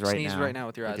 Yeah, sneeze right sneeze now. right now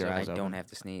with your eyes open. I open. don't have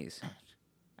to sneeze.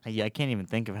 I can't even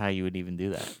think of how you would even do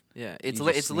that. Yeah, it's You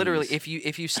just it's literally sneeze.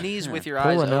 if you sneeze with your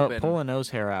Pull eyes a open. pull a nose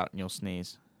hair out and you'll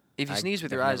sneeze. If you I- sneeze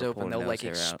with your I've eyes never open, pulled a they'll nose like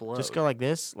hair out. explode. Just go like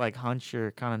this, like hunch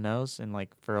your kind of nose and like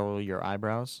furrow your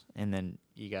eyebrows, and then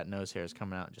you got nose hairs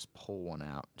coming out. Just pull one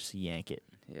out, just yank it.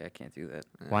 Yeah, I can't do that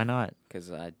Why not? because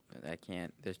I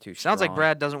can't. They're too. Sounds like strong.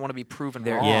 Brad doesn't want to be proven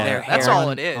Their- wrong. Yeah, their That's hair all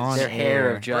on- it is. on Their hair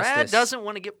air. of justice. Brad doesn't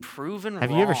want to get proven wrong.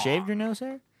 Have you ever shaved your nose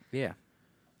hair? Yeah,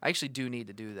 I actually do need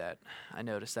to do that. I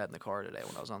noticed that in the car today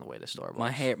when I was on the way to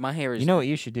Starbucks. my hair is. You know what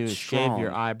you should do is shave your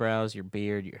strong. eyebrows, your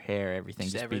beard, your hair, everything.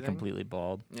 Just Just be everything? completely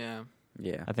bald. Yeah,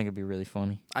 Yeah, I think it'd be really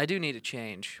funny. I do need to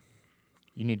change.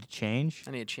 You need to change,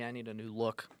 I need a new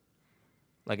look.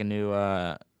 like a new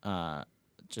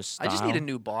just style. I just need a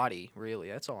new body. Really,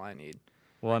 that's all I need.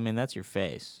 Well, I mean that's your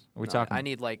face. We're No, talking. I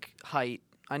need like height.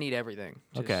 I need everything.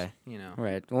 Just, Okay. You know.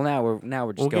 right. Well, now we're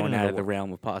just We'll get going into out the of the wo-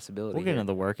 realm of possibility. We'll get here.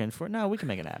 into the work in for. No, we can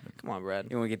make it happen. Come on, Brad.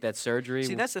 You want to get that surgery?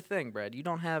 See, that's the thing, Brad. You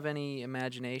don't have any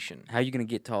imagination. How you gonna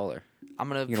get taller? I'm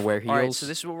gonna. You gonna wear All right. heels? So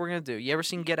this is what we're gonna do. You ever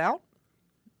seen Get Out?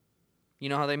 You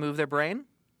know how they move their brain?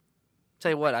 Tell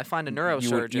you what, I find a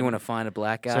neurosurgeon. You want to find a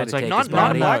black guy So it's to like take not- his not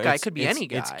body? black guy, it's- could be it's- any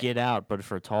It's guy. Get Out, but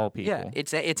for tall people. Yeah,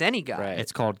 it's any guy. Right.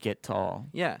 It's called Get Tall.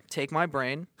 Yeah, take my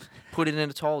brain, put it in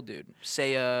a tall dude.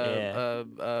 Say I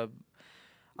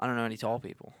don't know any tall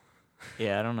people.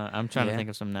 Yeah, I don't know. I'm trying to Yeah. think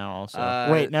of some now. Also, Uh,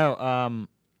 wait, no.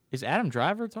 Is Adam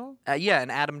Driver tall? Yeah, an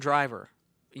Adam Driver.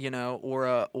 You know, or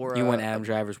a You want Adam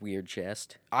Driver's weird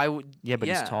chest, I would. Yeah, but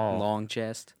he's tall. long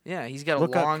chest. Yeah, he's got a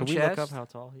Look long up. Can chest. we look up how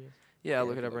tall he is? Yeah, I'll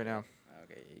look it up right now.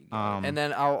 Okay. And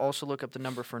then I'll also look up the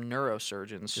number for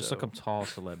neurosurgeons. Just so. look up tall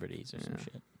celebrities or some Yeah.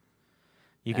 shit.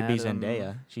 You could be Adam-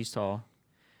 Zendaya. She's tall.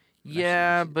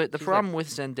 Yeah, but the she's problem with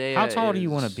Zendaya. How tall do you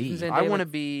want wanna be? Zendaya I want to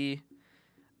like- be.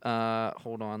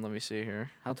 Hold on, let me see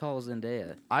here. How tall is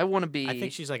Zendaya? I want to be. I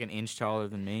think she's like an inch taller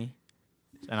than me,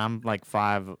 and I'm like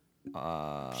 5.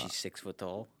 She's 6 foot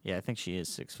tall. Yeah, I think she is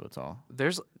 6 foot tall,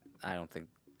 There's. I don't think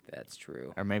that's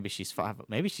true. or maybe she's 5.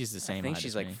 Maybe she's the same. I think height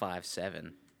she's as like me.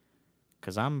 5'7".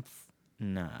 Cause I'm.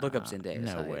 Nah. Look up Zendaya's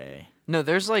No height. way. No,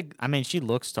 there's like. I mean, she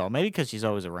looks tall. Maybe because she's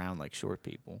always around like short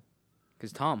people.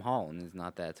 Because Tom Holland is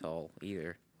not that tall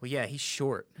either. Well, yeah, he's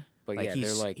short. But Like yeah,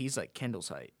 he's they're like. he's like Kendall's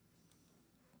height.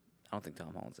 I don't think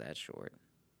Tom Holland's that short.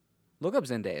 Look up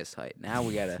Zendaya's height. Now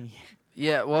we gotta.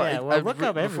 Yeah, well, Yeah, well, look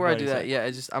up before I do everybody's that. height. Yeah,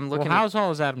 I just I'm Well, looking. how at,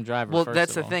 tall is Adam Driver? well, first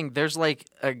that's of the all? thing. There's like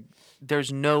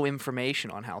there's no information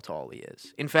on how tall he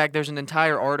is. In fact, there's an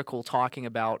entire article talking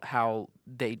about how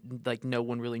they like no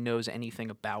one really knows anything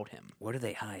about him. What are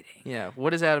they hiding? Yeah,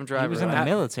 what is Adam Driver? He was in the How-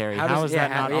 military. how How does- is yeah,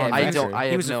 that how- not yeah, on I record? don't- I he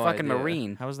have was no a fucking idea.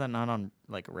 Marine. How is that not on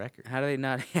like a record? How do they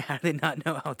not? How do they not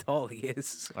know how tall he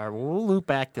is? All right, well, we'll loop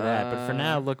back to that. But for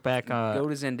now, look back. Go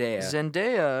to Zendaya.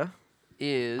 Zendaya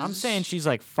is. I'm saying she's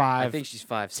like 5. I think she's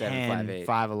 5'7", 10, 5'8".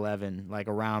 5'11", like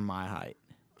around my height.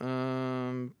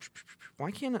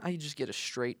 Why can't I just get a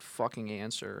straight fucking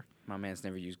answer? My man's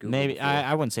never used Google. Maybe before.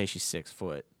 I wouldn't say she's 6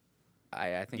 foot. I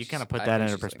think You she's- kind of put I that think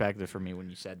into she's like- perspective for me when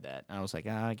you said that. I was like,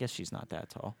 I guess she's not that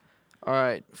tall. All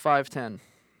right, 5'10".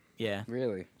 Yeah.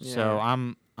 really? So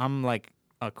Yeah. I'm like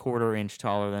a quarter inch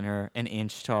taller than her, an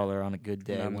inch taller on a good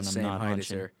day And I'm when the I'm same not height as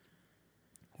hunching. her.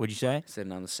 What'd you say?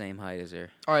 Sitting on the same height as her.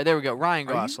 All right, there we go. Ryan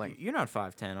Are you- Gosling. You're not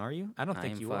 5'10", are you? I don't I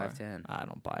think am you 5'10". are. I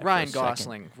don't buy it. for Ryan a second.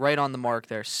 Gosling, right on the mark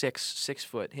there. 6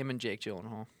 foot. Him and Jake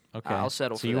Gyllenhaal. Okay. I'll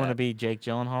settle so for you want to that. be Jake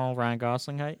Gyllenhaal, Ryan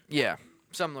Gosling height? Yeah,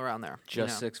 something around there. you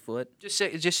Just know. 6 foot. Just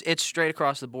it's straight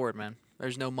across the board, man.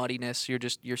 There's no muddiness.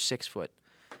 You're 6 foot,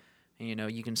 and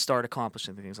you can start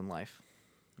accomplishing things in life.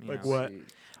 You know? what?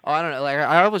 Oh, I don't know. Like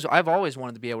I've always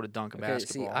wanted to be able to dunk a Okay,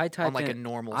 basketball see, I typed on like in, a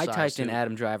normal. I size typed in too.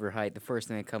 Adam Driver height. The first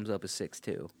thing that comes up is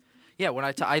 6'2". Yeah, when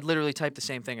I literally typed the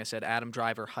same thing. I said Adam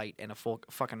Driver height, and a full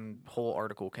fucking whole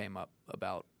article came up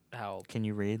about how. Can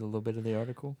you read a little bit of the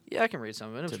article? Yeah, I can read some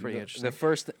of it. It was pretty The interesting.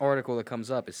 first article that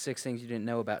comes up is 6 things you didn't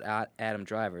know about Adam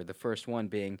Driver. The first one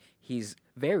being he's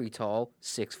very tall,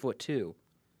 6'2".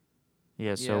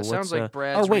 Yeah. So Yeah, what's sounds like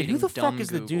Brad's Oh wait, who reading the fuck dumb is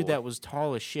the Google. dude that was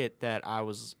tall as shit that I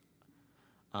was?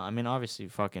 I mean, obviously,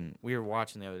 fucking. We were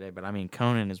watching the other day, but I mean,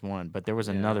 Conan is one. But there was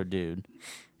Yeah. another dude,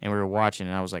 and we were watching,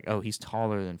 and I was like, oh, he's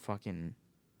taller than fucking.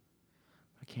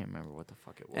 I can't remember what the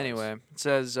fuck it was. Anyway, it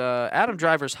says Adam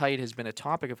Driver's height has been a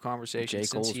topic of conversation J.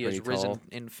 since Cole's he has pretty risen tall.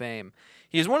 in fame.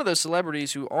 He is one of those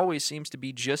celebrities who always seems to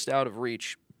be just out of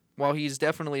reach. While he's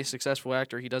definitely a successful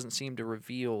actor, he doesn't seem to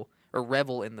reveal or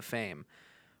revel in the fame,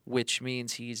 which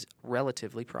means he's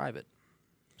relatively private.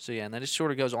 So yeah, and then it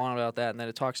sort of goes on about that, and then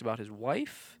it talks about his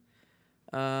wife,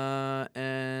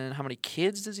 and how many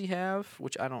kids does he have,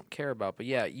 which I don't care about. But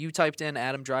yeah, you typed in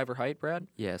Adam Driver height, Brad.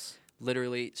 Yes.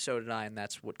 Literally, so did I, and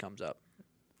that's what comes up.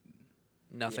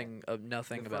 Nothing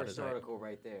nothing The about first his height. article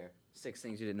right there. 6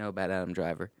 things you didn't know about Adam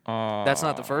Driver. That's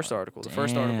not the first article. The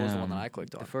first article is the one that damn. I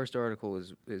clicked The on. first article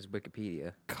is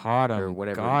Wikipedia. Caught him. or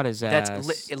whatever. Got his That's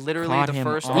ass. literally Caught the him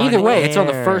first on article. Either way, it's on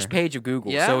the air. first page of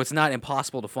Google, Yeah? so it's not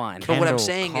impossible to find. But what I'm Kendall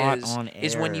saying caught is, on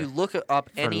when you air look up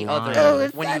any lying. other, Oh,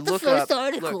 it's when not you the look first up,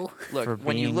 article. look, For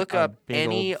when you being look a up big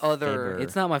any old other, fibber.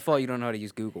 It's not my fault you don't know how to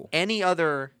use Google. any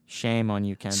other Shame on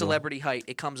you, Kendall. celebrity height,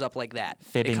 it comes up like that.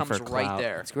 Fibbing it comes for right clout.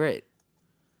 there. It's great.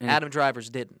 And Adam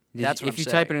Driver's didn't. That's what if I'm you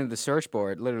saying. type it into the search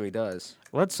bar, it literally does.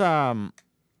 Let's I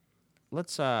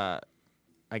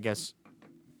guess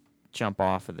jump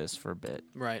off of this for a bit.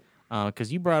 Right.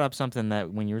 Because you brought up something that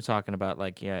when you were talking about,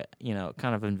 like, yeah, you know,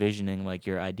 kind of envisioning like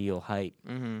your ideal height.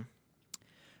 Mm-hmm.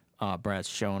 Brad's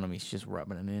showing him; he's just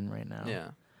rubbing it in right now. Yeah.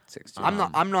 6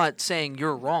 I'm not saying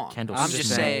you're wrong. Kendall's I'm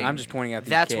just saying I'm just pointing out that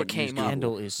that's you what can't use came Google. up.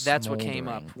 Kendall is That's what came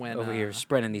up smoldering. when over here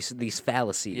spreading these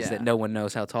fallacies yeah. that no one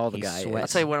knows how tall the He's guy sweating. I'll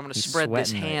is. tell you what. I'm going to He's spread this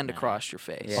sweating right hand now. across your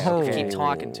face. Yeah, Oh. If you okay. keep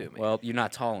talking to me. Well, you're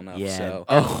not tall enough, Yeah. so.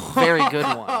 Oh, Very good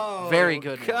one. Very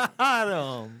good one.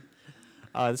 Got him.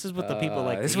 This is what the people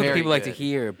like. This is to what the Very people like to good.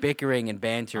 hear: bickering and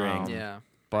bantering. Yeah.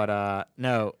 But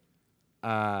no,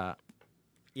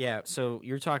 yeah. So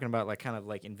you're talking about like kind of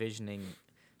like envisioning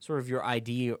sort of your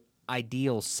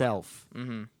ideal self.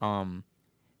 Mm-hmm.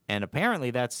 And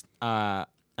apparently that's I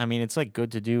mean it's like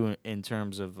good to do in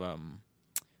terms of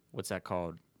what's that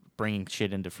called? Bringing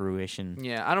shit into fruition.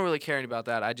 Yeah. I don't really care about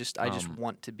that. I just Um,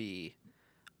 want to be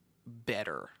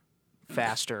better,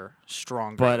 faster,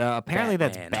 stronger. But apparently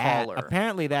Batman. that's bad. Taller.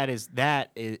 Apparently that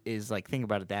is like think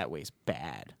about it that way is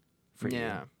bad for you.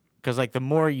 Yeah. Because like the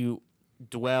more you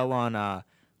dwell on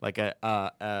like a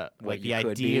What like the you could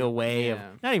ideal be. way of Yeah.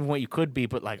 not even what you could be,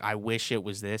 but like I wish it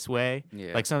was this way.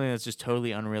 Yeah. Like something that's just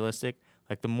totally unrealistic.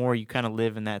 Like the more you kind of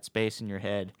live in that space in your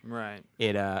head, Right.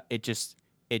 it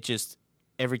just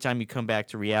every time you come back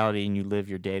to reality and you live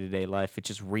your day-to-day life, it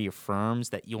just reaffirms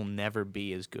that you'll never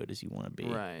be as good as you want to be,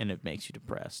 Right. and it makes you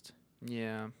depressed.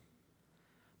 Yeah. Do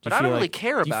But you I feel don't really like-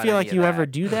 care Do you about feel any like of you that. ever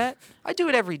do that? I do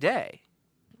it every day.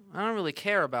 I don't really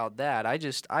care about that. I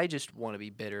just want to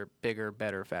be bigger,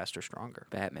 better, faster, stronger.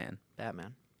 Batman.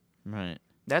 Batman. Right.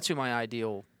 That's who my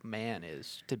ideal man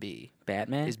is to be.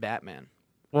 Batman? Is Batman.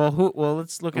 Well,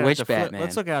 let's look at Which the flip, Batman?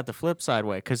 let's look at it the flip side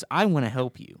way because I want to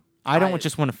help you. I don't I-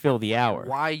 just want to fill the hour.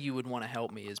 Why you would want to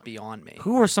help me is beyond me.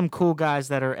 Who are some cool guys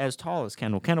that are as tall as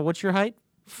Kendall? Kendall, what's your height?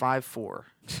 5'4".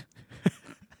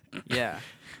 Yeah.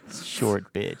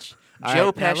 Short bitch. All Joe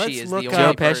right, now Pesci let's is look the up- Joe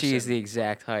only Pesci person. is the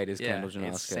exact height as Yeah, Kendall it's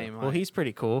Janowska. the same height. Well, he's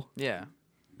pretty cool. Yeah.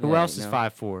 Who Yeah, else you is know.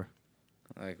 5'4"?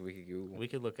 Like we could Google. We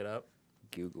could look it up.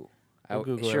 Google. We'll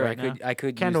Google it sure, right I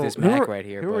could Kendall, use this who Mac are, right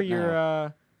here. Who but are your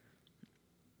no.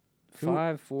 who-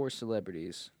 5'4"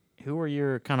 celebrities? who are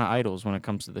your kind of idols when it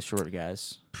comes to the short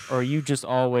guys? Or are you just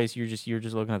always you're just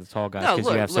looking at the tall guys No, because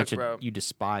look, you have look, such a bro. you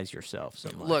despise yourself so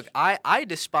much? Look, I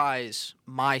despise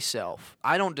myself.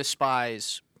 I don't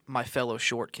despise my fellow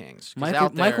short kings. 'Cause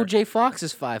out there- Michael J. Fox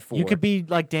is 5'4". you could be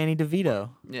like Danny DeVito.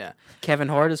 Yeah. Kevin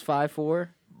Hart is 5'4".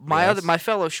 My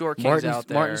fellow short kings out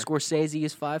there. Martin Scorsese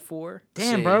is 5'4".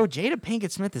 Damn, See. bro, Jada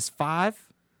Pinkett Smith is 5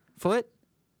 foot,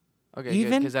 Okay,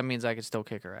 even- because that means I could still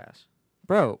kick her ass.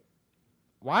 bro.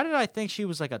 Why did I think she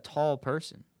was like a tall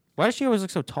person? Why does she always look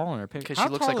so tall in her picture? 'Cause she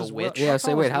looks like a witch. Yeah, I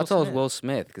say, wait, how tall is Smith? Will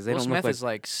Smith? Because they Will don't Smith look like. is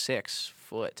like 6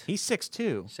 foot. He's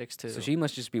 6'2", 6'2". So she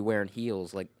must just be wearing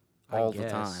heels like all the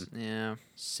guess. time. Yeah.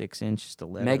 6 inches to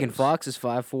Megan Fox is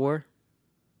 5'4".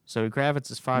 So Kravitz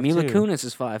is 5'2". Mila Kunis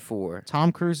is 5'4".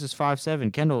 Tom Cruise is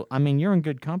 5'7". Kendall, I mean, you're in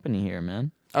good company here,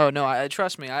 man. Oh no, I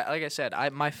trust me. Like I said,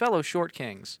 my fellow short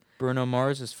kings. Bruno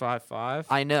Mars is 5'5".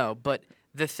 I know, but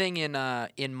the thing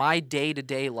in my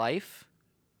day-to-day life,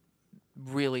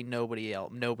 really nobody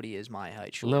is my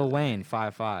height. Short Lil than Wayne me,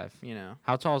 5'5". you know,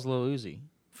 How tall is Lil Uzi?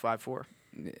 5'4".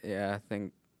 Yeah, I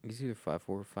think he's either 5'4"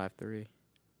 or 5'3".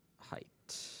 Height.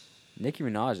 Nicki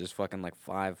Minaj is fucking like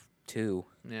 5'2",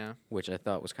 Yeah. which I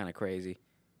thought was kind of crazy.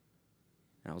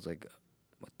 And I was like,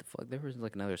 what the fuck? There was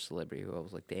like another celebrity who I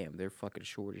was like, damn, they're fucking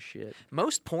short as shit.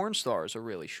 Most porn stars are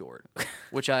really short,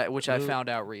 which I found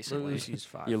out recently. Lucy's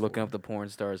 5'4". You're looking up the porn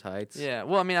stars' heights. Yeah,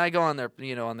 well, I mean, I go on their,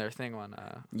 on their thing on.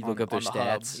 You on- look up their on the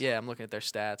hub. stats? Yeah, I'm looking at their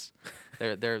stats.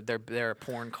 They're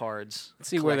porn cards. Let's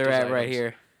see where they're at collector's right items.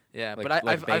 here. Yeah, Like- but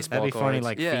like I've baseball That'd be funny, cards.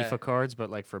 like Yeah. FIFA cards, but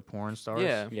like for porn stars.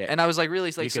 yeah. Yeah. And I was like really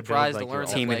like You could build, surprised like, to your learn own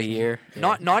that, Team of the like, year.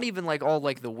 Not even like all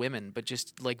like the women, but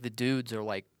just like the dudes are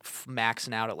like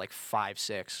maxing out at like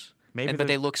 5'6". Maybe But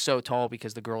they look so tall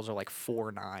because the girls are like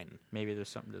 4'9". maybe there's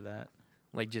something to that.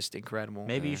 Like just incredible.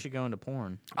 Maybe Yeah. you should go into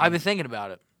porn. I've been thinking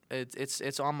about it.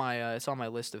 It's on my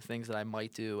list of things that I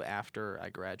might do after I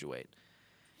graduate.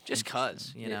 Just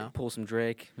cause, you know. Pull some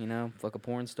Drake, fuck a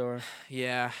porn star.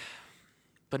 Yeah.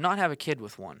 But not have a kid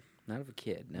with one. Not of a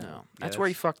kid, no. No. That's where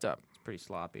he fucked up. It's pretty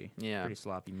sloppy. Yeah. Pretty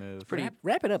sloppy move. Pretty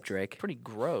Wrap it up, Drake. pretty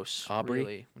gross, Aubrey?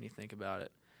 really, when you think about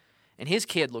it. And his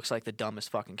kid looks like the dumbest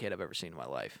fucking kid I've ever seen in my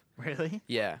life. Really?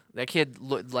 Yeah. That kid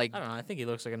looked like I don't know. I think he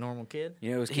looks like a normal kid.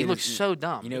 His he kid looks is- so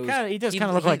dumb. You know, He does he- kind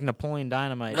of look he- like Napoleon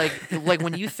Dynamite. like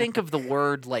when you think of the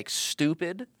word like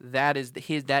stupid,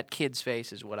 that kid's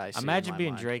face is what I see. Imagine in my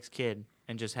being mind. Drake's kid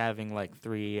and just having like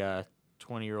three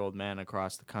 20-year-old men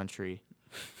across the country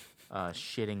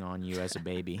shitting on you as a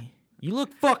baby. You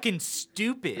look fucking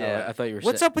stupid. Oh, I thought you were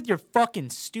What's up with your fucking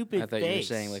stupid I thought face? you were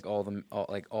saying like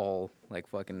all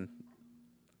fucking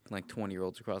like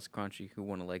 20-year-olds across the country who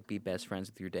want to like be best friends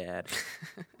with your dad.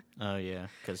 Oh yeah,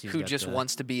 because who just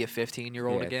wants to be a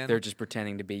 15-year-old Yeah, again. They're just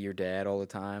pretending to be your dad all the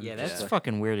time. Yeah, Just, that's like,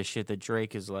 fucking weird as shit. That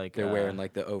Drake is like. they're wearing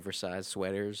like the oversized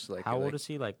sweaters. Like How like, old is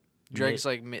he? Like Drake's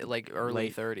mid- like early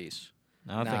late- 30s.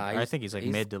 I think he's like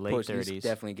mid to late He's 30s.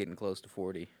 definitely getting close to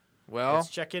 40. Well, Let's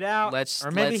check it out. let's-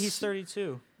 or maybe let's- he's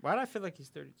 32. Why do I feel like he's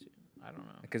 32? I don't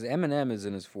know. Because Eminem is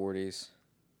in his 40s.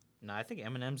 No, I think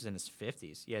Eminem's in his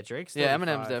 50s. Yeah, Drake's. yeah,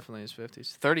 35. Eminem's definitely in his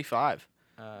 50s. 35.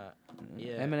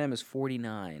 Yeah. Eminem is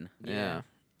 49. Yeah. What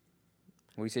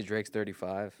do you say? Drake's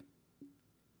 35.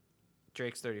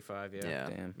 Drake's 35. Yeah. Yeah.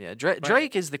 Damn. Yeah.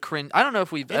 Drake is the cringe. I don't know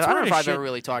if we've. I It's don't know weird if as I've ever shit.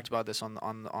 really talked about this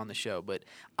on the show, but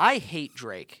I hate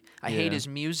Drake. I hate Yeah. his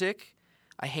music.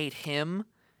 I hate him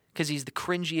because he's the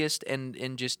cringiest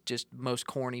and just most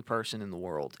corny person in the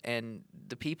world. And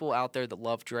the people out there that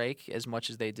love Drake as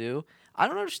much as they do, I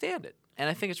don't understand it, and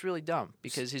I think it's really dumb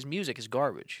because his music is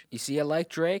garbage. You see, I like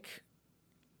Drake.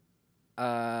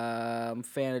 I'm a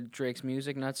fan of Drake's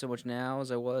music, not so much now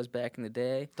as I was back in the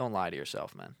day. Don't lie to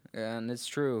yourself, man. And it's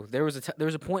true. There was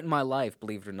a point in my life,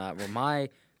 believe it or not, where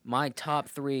my top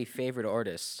 3 favorite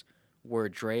artists were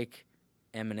Drake,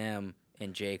 Eminem,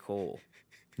 and J. Cole.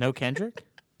 No Kendrick?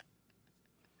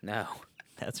 No,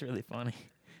 That's really funny.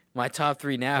 my top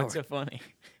 3 now. That's so funny.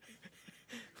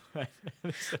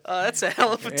 That's a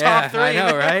hell of a Yeah, top 3. I know,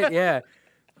 man. right? Yeah,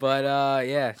 but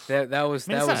yeah, that was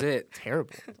I mean, that it's was not it.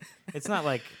 Terrible. It's not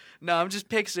like No, I'm just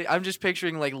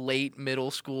picturing like late middle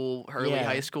school, early yeah,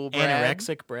 high school Brad.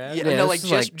 anorexic Brad. Yeah, Yeah, no, this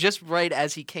like is just right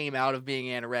as he came out of being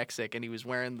anorexic and he was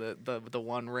wearing the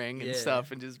one ring and Yeah.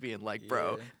 stuff and just being like,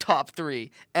 bro, Yeah. top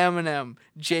 3, Eminem,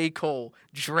 J. Cole,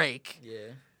 Drake. Yeah.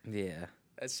 Yeah,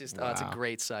 That's just it's a Wow.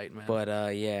 great sight, man.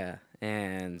 but yeah,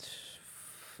 and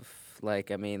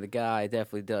like I mean, the guy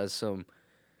definitely does some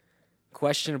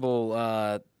questionable,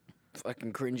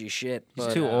 fucking cringy shit. He's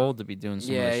but, too old to be doing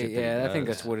some of Yeah, the shit that yeah, he I think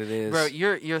does. that's what it is. Bro,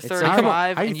 you're like,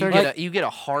 35 how you and you 30 get a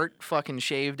heart fucking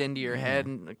shaved into your head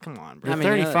and come on, bro. You're I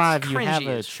mean, you know, 35. it's You have cringy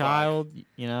a as fuck. child.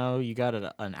 You know, you got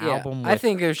an Yeah, album. I with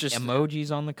think there's just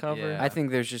emojis on the cover. Yeah. I think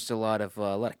there's just a lot of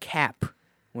cap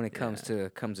when it comes to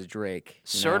Drake. you know?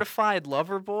 Certified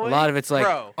lover boy. A lot of it's like,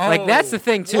 bro, like that's the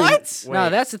thing too. What? No, Wait.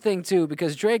 that's the thing too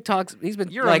because Drake talks. He's been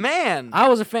you're like, a man. I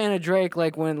was a fan of Drake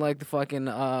like when like the fucking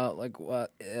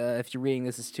if you're reading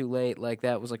this it's too late like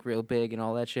that was like real big and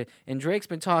all that shit. And Drake's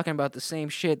been talking about the same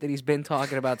shit that he's been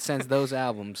talking about since those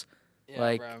albums. Yeah,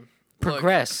 like, bro.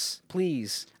 Progress,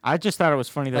 please. I just thought it was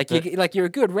funny that Like you're a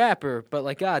good rapper, but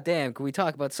like goddamn, can we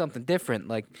talk about something different?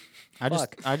 Like I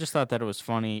fuck. just thought that it was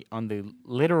funny on the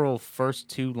literal first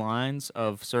 2 lines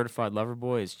of Certified Lover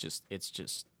Boy.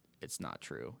 It's not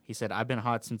true. He said, "I've been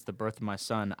hot since the birth of my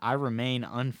son. I remain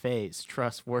unfazed.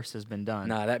 Trust worse has been done."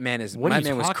 Nah, that man What are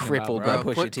you was talking crippled about,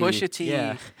 by bro? Pusha T. Pusha T.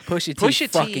 Yeah. Pusha T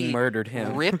fucking T murdered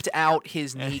him. ripped out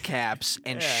his kneecaps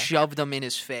and Yeah. shoved them in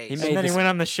his face. He And made then this- he went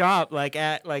on the shop like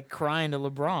crying to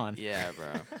LeBron. Yeah,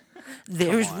 bro.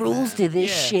 There's on, rules man. to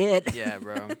this Yeah. shit. Yeah,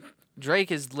 bro.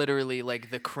 Drake is literally like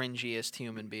the cringiest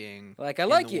human being. Like I in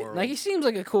like the it. world. Like he seems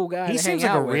like a cool guy. He to seems hang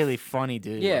like a out with. really funny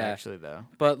dude. Yeah. Actually, though.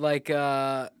 But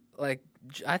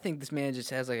I think this man just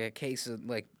has like a case of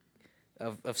like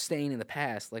of staying in the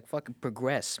past. Like fucking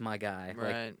progress, my guy. Like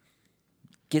Right.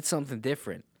 get something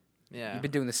different. Yeah. You've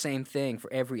been doing the same thing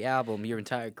for every album your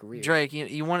entire career. Drake,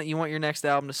 you want your next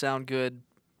album to sound good?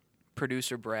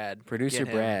 Producer Brad. Producer Get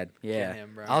him. Brad, yeah. Get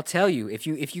him, bro. I'll tell you if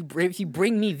you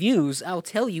bring me views, I'll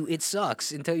tell you it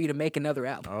sucks and tell you to make another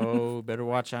album. Oh, better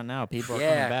watch out now. People are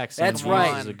yeah, coming back. saying that's Views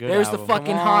right. is a good There's album. the fucking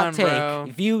Come hot on, take. bro.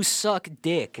 Views suck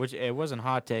dick. Which it wasn't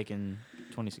hot take in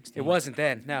 2016. It wasn't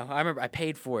then. No, I remember I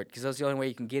paid for it because that was the only way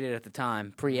you can get it at the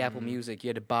time. Pre-Apple Music, you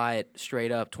had to buy it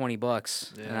straight up,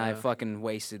 $20, and I Yeah. fucking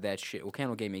wasted that shit. Well,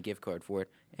 Kendall gave me a gift card for it,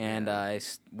 and I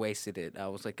wasted it. I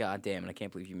was like, God damn it! I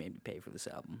can't believe you made me pay for this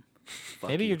album. Fuck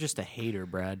Maybe you. you're just a hater,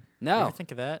 Brad. No. You ever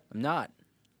think of that? I'm not,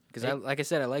 because like I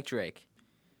said, I like Drake.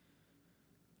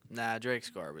 Nah, Drake's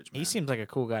garbage, man. He seems like a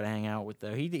cool guy to hang out with,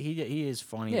 though. He is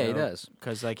funny. Yeah, he though, does.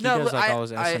 Because like he No, does but like I- all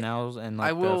his I- SNLs and like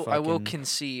I will The I will fucking-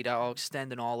 concede. I'll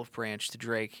extend an olive branch to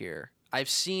Drake here. I've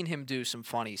seen him do some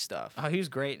funny stuff. Oh, he was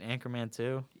great in Anchorman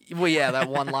too. Well, yeah, that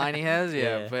one line he has,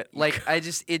 yeah. Yeah. But like,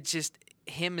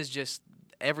 him is just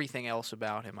everything else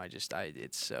about him.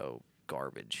 It's so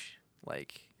garbage.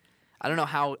 Like, I don't know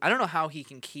how he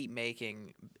can keep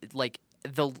making like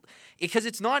because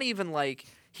it's not even like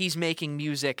he's making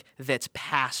music that's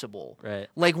passable. Right.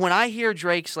 Like when I hear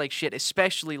Drake's like shit,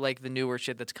 especially like the newer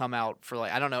shit that's come out for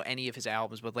like I don't know any of his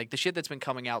albums, but like the shit that's been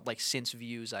coming out like since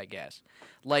Views, I guess.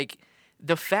 Like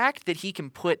the fact that he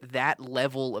can put that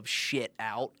level of shit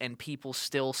out and people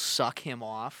still suck him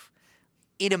off,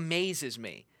 it amazes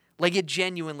me. Like it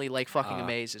genuinely like fucking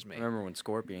amazes me. Remember when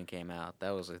Scorpion came out?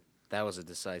 That was a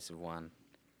decisive one,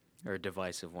 or a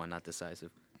divisive one, not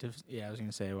decisive. Yeah, I was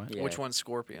gonna say what. Yeah. Which one's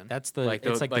Scorpion? That's the Like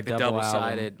it's the, like the double album.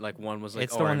 double-sided. Like one was like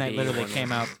It's the one that R&B, literally one was-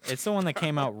 came out. It's the one that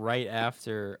came out right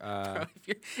after.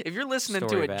 if you're listening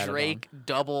Story to of a Adabon. Drake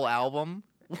double album,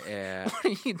 Yeah. what are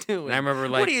you doing? And I remember,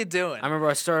 what like- are you doing? I remember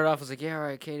I started off, I was like, yeah, all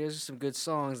right, okay, there's some good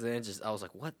songs. Then I was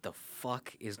like, what the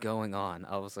fuck is going on?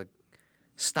 I was like,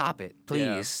 stop it, please,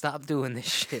 Yeah. stop doing this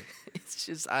shit. It's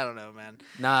just I don't know, man.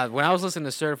 Nah, when I was listening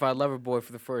to Certified Lover Boy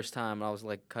for the first time, I was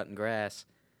like cutting grass.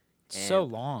 So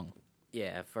And- long.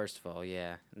 Yeah, first of all,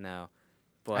 yeah, no.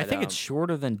 But I think it's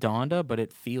shorter than Donda, but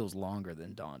it feels longer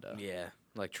than Donda. yeah,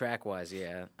 like track wise,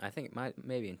 yeah. I think it might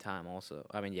maybe in time also.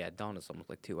 I mean, yeah, Dawn is almost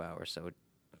like 2 hours, so it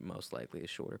most likely is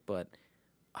shorter. But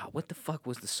what the fuck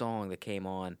was the song that came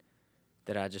on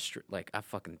that I just like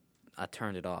I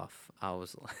turned it off. I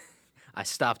was I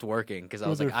stopped working because I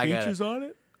was like I got on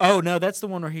it? Oh no, that's the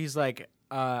one where he's like,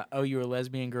 "Oh, you're a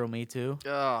lesbian girl, me too."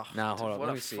 Oh, Nah, hold on. what Let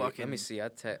a me see. fucking Let me see. I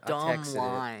dumb texted it.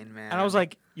 line, man. And I was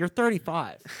like, "You're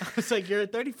 35." I was like, "You're a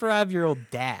 35-year-old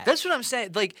dad." that's what I'm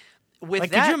saying. Like with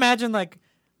like, that, could you imagine like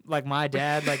my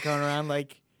dad like going around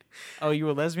like, "Oh, you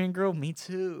a lesbian girl, me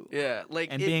too," yeah, like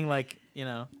and it- being like,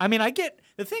 I mean, I get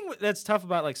the thing that's tough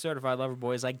about like Certified Lover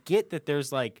Boy is I get that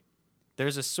there's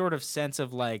a sort of sense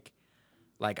of like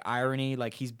irony,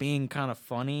 like he's being kind of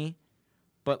funny,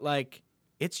 but like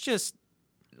it's just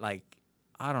like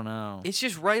I don't know. It's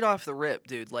just right off the rip,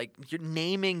 dude. Like you're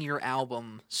naming your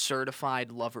album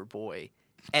 "Certified Lover Boy"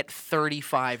 at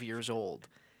 35 years old.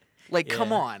 Like, come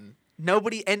Yeah. on,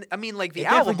 nobody. And I mean, like the It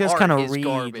album definitely does art kind of is read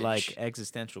garbage. like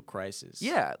existential crisis.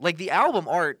 Yeah, like the album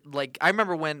art. Like I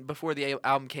remember before the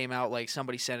album came out, like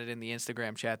somebody sent it in the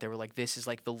Instagram chat. They were like, "This is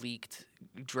like the leaked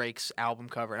Drake's album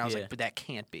cover," and I was Yeah. like, "But that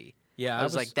can't be." yeah. I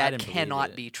was like, I "That didn't believe cannot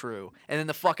it. be true." And then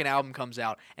the fucking album comes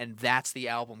out, and that's the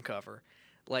album cover.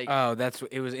 Like, Oh,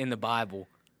 it was in the Bible.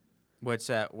 What's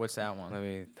that? What's that one? Let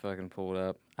me fucking pull it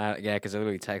up. Yeah, because I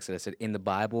literally texted. I said, "In the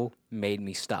Bible made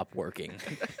me stop working."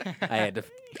 I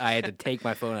had to take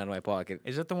my phone out of my pocket.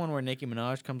 Is that the one where Nicki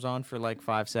Minaj comes on for like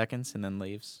 5 seconds and then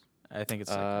leaves? I think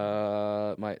it's. It's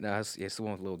the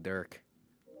one with Lil Durk.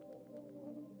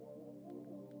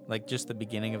 Like just the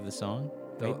beginning of the song.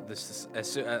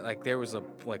 There was a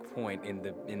point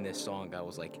in this song I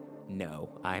was like,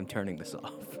 no, I'm turning this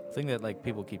off. The thing that like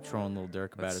people keep trolling Lil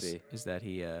Durk about Let's see. is that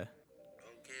he Okay.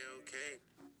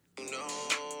 You know,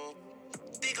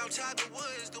 think I'm Tiger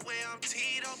Woods the way I'm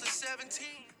teed off the 17.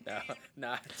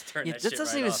 Nah, turn yeah, that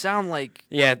doesn't even sound like.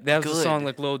 Yeah, that was good. a song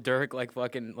like Lil Durk like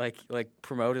fucking like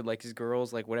promoted like his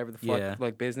girls like whatever the fuck Yeah.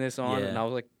 like business on, Yeah. and I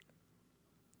was like,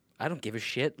 I don't give a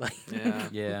shit. Like, Yeah.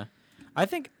 Yeah. I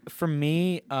think for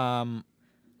me,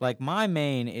 like my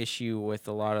main issue with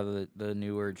a lot of the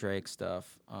newer Drake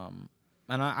stuff, and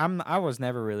I was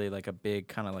never really like a big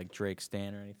kind of like Drake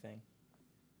stan or anything.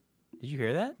 Did you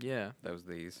hear that? Yeah. that was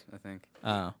these, I think.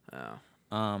 Oh.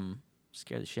 Oh.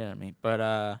 scared the shit out of me.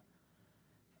 But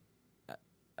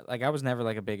like I was never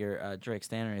like a bigger Drake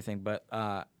stan or anything, but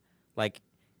like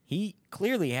he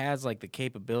clearly has like the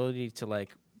capability to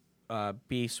like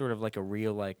be sort of like a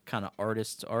real like kind of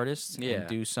artist Yeah. and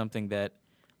do something that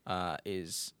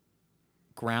is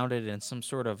grounded in some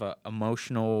sort of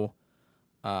emotional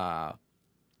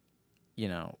you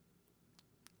know,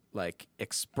 like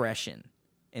expression.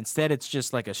 Instead it's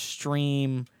just like a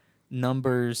stream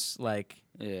numbers like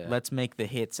Yeah. let's make the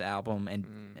hits album. And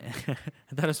I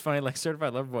thought it was funny, like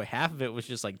Certified Lover Boy, half of it was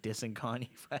just like dissing Kanye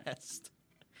West.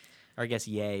 Or I guess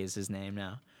Ye is his name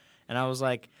now. And I was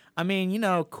like, I mean, you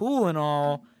know, cool and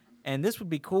all, and this would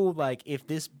be cool like if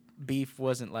this beef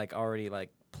wasn't like already like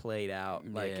played out.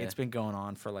 Like Yeah. it's been going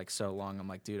on for like so long. I'm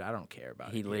like, dude, I don't care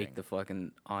about He it. leaked the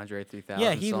fucking Andre 3000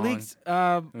 Yeah, he song, leaked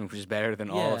which is better than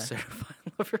all yeah. of Certified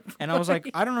Lover Boy. and I was like,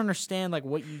 I don't understand like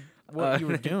what you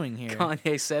were doing here.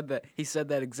 Kanye said that. He said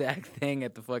that exact thing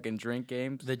at the fucking drink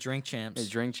games. The Drink Champs. His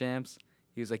drink champs.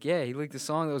 He was like, yeah, he leaked a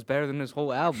song that was better than his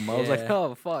whole album. I was like, Yeah.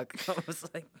 oh, fuck. I was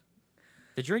like,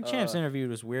 The Drink Champs interview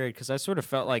was weird because I sort of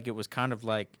felt like it was kind of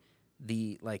like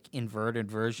the like inverted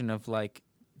version of like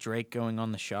Drake going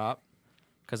on the shop,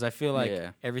 because I feel like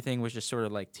Yeah. everything was just sort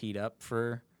of like teed up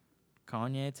for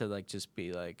Kanye to like just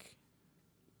be like,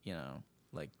 you know,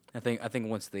 like I think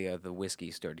once the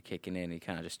whiskey started kicking in, he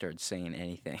kind of just started saying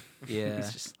anything. Yeah.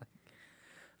 He's just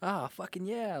like, fucking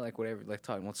yeah, like whatever, like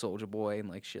talking about Soulja Boy and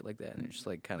like shit like that, and just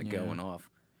like kind of Yeah. going off.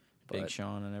 Big But-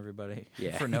 Sean and everybody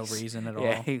Yeah, for no he's- reason at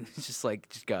Yeah, all. he was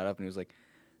just got up and he was like,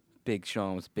 Big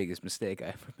Sean was the biggest mistake I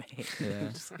ever made. Yeah.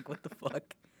 Just like, what the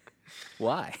fuck?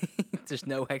 Why? There's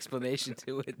no explanation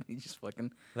to it. He just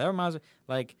fucking That reminds me,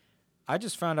 like, I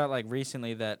just found out like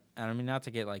recently that, and I mean, not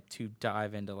to get like too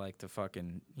dive into like the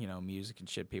fucking, you know, music and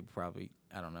shit. People probably,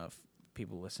 I don't know if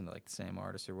people listen to like the same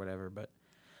artists or whatever, but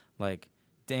like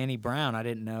Danny Brown, I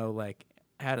didn't know like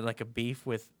had like a beef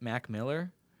with Mac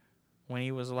Miller when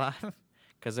he was alive,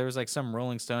 because there was like some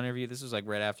Rolling Stone interview. This was like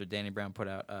right after Danny Brown put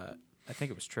out, I think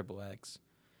it was Triple X,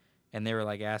 and they were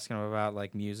like asking him about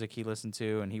like music he listened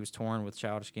to, and he was touring with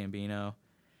Childish Gambino.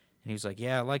 And he was like,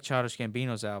 yeah, I like Childish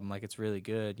Gambino's album. Like, it's really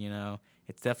good, you know.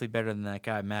 It's definitely better than that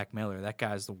guy, Mac Miller. That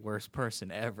guy's the worst person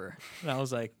ever. And I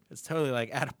was like, it's totally,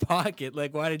 like, out of pocket.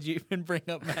 Like, why did you even bring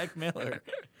up Mac Miller?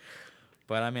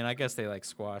 But, I mean, I guess they, like,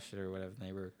 squashed it or whatever.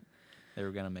 They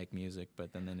were going to make music,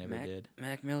 but then they never did.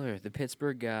 Mac Miller, the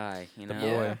Pittsburgh guy, you The know.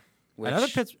 boy. Which Another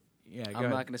Yeah, go I'm ahead.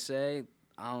 not gonna say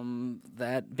I'm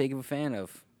that big of a fan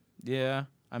of. Yeah.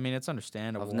 I mean, it's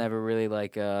understandable. I've never really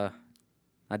like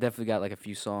I definitely got like a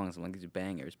few songs and like these are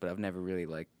bangers, but I've never really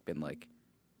like been like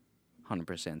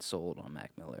 100% sold on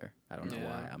Mac Miller. I don't know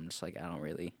why. I'm just like I don't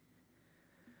really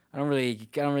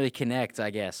connect, I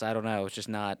guess. I don't know. It's just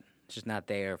not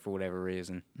there for whatever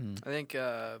reason. I think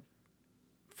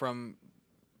from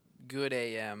Good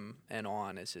AM and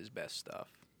on is his best stuff.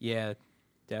 Yeah,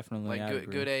 definitely. Like I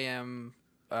agree. Good AM,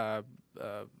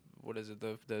 what is it?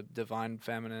 The Divine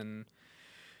Feminine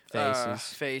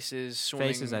Faces, Swimming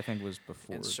Faces, I think, was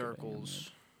before. in Good AM,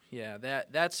 Circles. Yeah,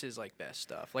 that's his like best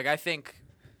stuff. Like I think,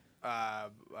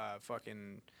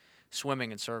 fucking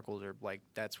Swimming in Circles are like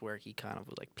that's where he kind of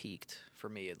was like peaked for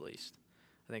me at least.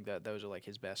 I think that those are like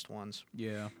his best ones.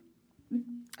 Yeah.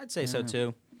 I'd say so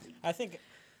too. I think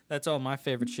that's all my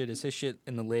favorite shit is his shit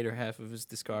in the later half of his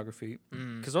discography.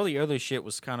 Because all the early shit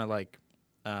was kind of like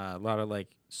a lot of like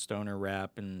stoner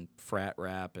rap and frat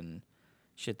rap and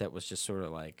shit that was just sort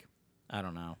of like, I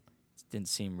don't know. It didn't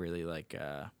seem really like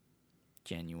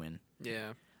genuine.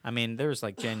 Yeah. I mean, there was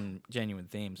like genuine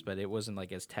themes, but it wasn't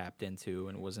like as tapped into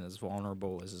and it wasn't as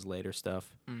vulnerable as his later stuff,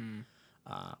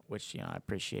 which, you know, I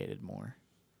appreciated more.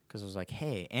 Because I was like,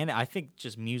 hey, and I think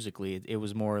just musically, it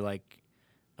was more like,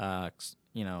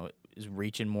 you know, is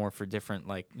reaching more for different,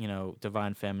 like, you know,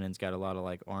 Divine Feminine's got a lot of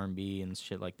like R&B and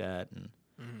shit like that, and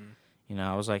you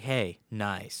know, I was like, hey,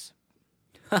 nice.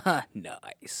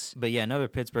 Nice. But yeah, another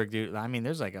Pittsburgh dude. I mean,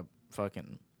 there's like a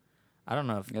fucking, I don't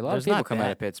know if A lot of there's people not come out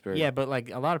that- of Pittsburgh. Yeah, but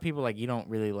like a lot of people like you don't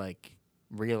really like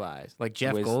realize, like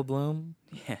Jeff Wiz- Goldblum.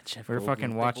 Yeah, Jeff We were Goldblum.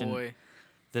 fucking watching Boy.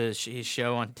 his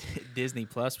show on Disney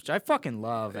Plus, which I fucking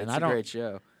love, It's and a I don't. great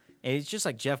show. It's just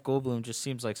like Jeff Goldblum just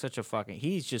seems like such a fucking.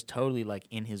 He's just totally like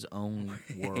in his own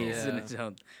world. He's in Yeah. his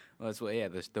own. Well, that's what. Yeah,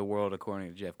 the world according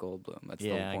to Jeff Goldblum. That's the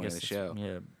Yeah, whole I point guess of the it's- show.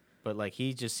 Yeah, but like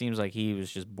he just seems like he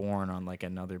was just born on like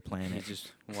another planet. He's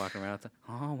just walking around.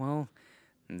 Oh well,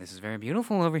 this is very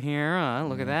beautiful over here.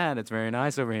 Look at that. It's very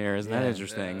nice over here. Isn't that Yeah.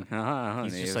 interesting? He's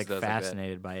And he just like does that.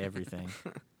 fascinated by everything.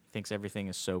 thinks everything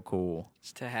is so cool.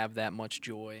 Just to have that much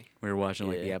joy. We were watching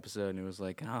like the Yeah. episode, and it was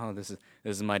like, oh, this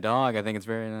is my dog. I think it's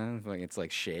very nice. Like it's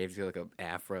like shaved, he's got like a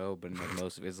afro, but like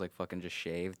most of it's like fucking just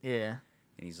shaved. Yeah.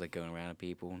 And he's like going around to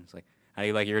people, and it's like, how do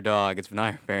you like your dog? It's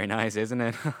very nice, isn't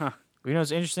it? You know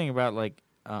what's interesting about like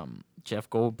Jeff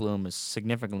Goldblum is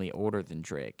significantly older than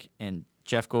Drake, and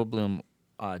Jeff Goldblum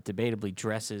debatably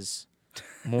dresses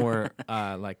more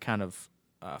like kind of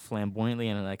flamboyantly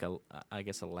and like I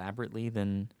guess elaborately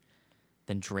than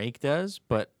Drake does.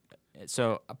 But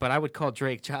I would call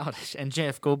Drake childish, and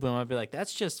Jeff Goldblum I'd be like,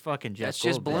 that's just fucking Jeff. That's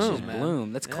just Goldblum. Bloom, That's just man.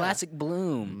 Bloom. That's Yeah. classic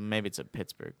Bloom. Maybe it's a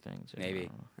Pittsburgh thing. Too. Maybe.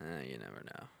 You never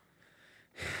know.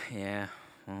 Yeah,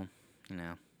 well, you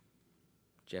know,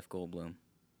 Jeff Goldblum,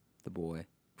 the boy.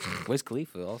 Wiz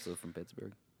Khalifa, also from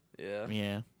Pittsburgh. Yeah.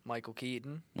 Yeah. Michael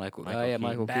Keaton, Michael Michael oh yeah, Keaton.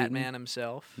 Michael Batman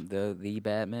himself. Keaton, the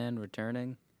Batman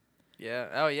returning. Yeah.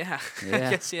 Oh yeah. Yeah. I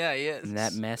guess yeah, he is. In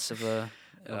that mess of a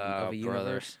brother.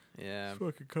 universe. Yeah.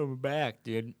 Fucking coming back,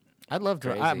 dude. I'd love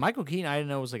to. Crazy. Michael Keaton, I didn't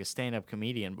know was like a stand-up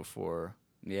comedian before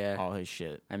Yeah, all his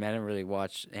shit. I mean, I didn't really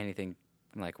watch anything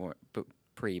like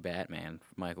pre-Batman.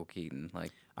 Michael Keaton,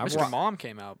 like Mr. Mom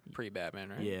came out pre-Batman,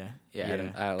 right? Yeah, Yeah, I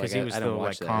didn't- I- like, because he I was didn't still watch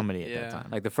like that. comedy at Yeah. that time.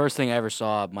 like the first thing I ever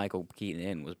saw Michael Keaton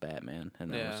in was Batman,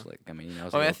 and that Yeah. was like, I mean, you know, I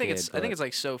was I a mean, I little think kid, it's I think but- it's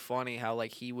like so funny how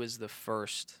like he was the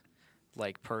first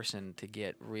like person to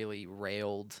get really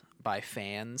railed by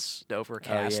fans over Oh, yeah,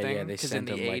 casting yeah, they because sent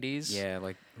in the him, like, 80s. yeah,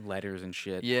 like letters and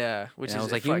shit. Yeah, which And is I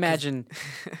was like, if you I- 'cause- imagine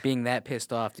being that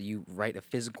pissed off that you write a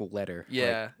physical letter. Like,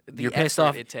 Yeah, the you're pissed effort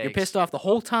off. it You're takes. pissed off the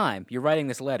whole time you're writing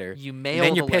this letter. You And mail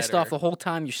then you're the pissed off letter. the whole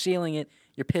time you're sealing it.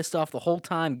 You're pissed off the whole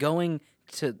time going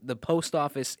to the post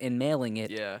office and mailing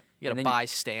it. Yeah, you And gotta then buy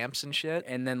stamps and shit.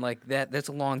 And then like that's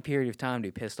a long period of time to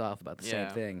be pissed off about the Yeah.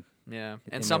 same thing. Yeah,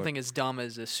 they and know something as dumb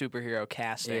as a superhero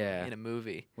casting Yeah. in a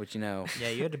movie. Which, you know, Yeah,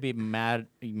 you had to be mad,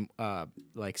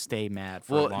 like stay mad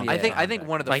for Well, a long I time. think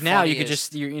one of the like now you could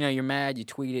funniest- just you're mad, you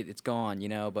tweet it, it's gone, you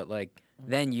know. But like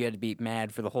then you had to be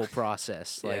mad for the whole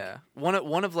process. Like yeah,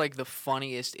 one of like the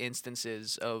funniest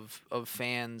instances of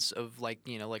fans of like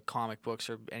like comic books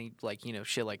or any like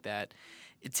shit like that,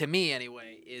 to me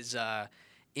anyway, is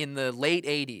in the late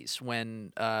 '80s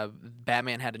when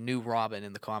Batman had a new Robin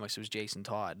in the comics. It was Jason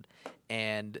Todd,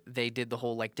 and they did the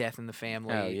whole like Death in the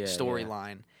Family Oh, yeah,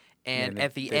 storyline. And they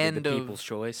at the did end the of People's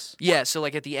Choice. yeah, so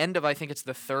like at the end of I think it's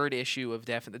the third issue of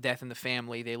Death in the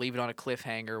Family, they leave it on a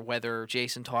cliffhanger whether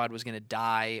Jason Todd was going to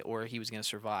die or he was going to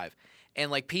survive. And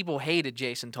like people hated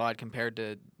Jason Todd compared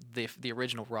to the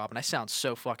original Robin. I sound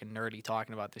so fucking nerdy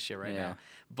talking about this shit right Yeah. now.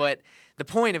 But the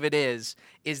point of it is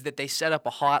that they set up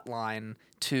a hotline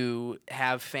to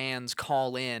have fans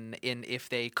call in if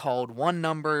they called one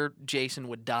number, Jason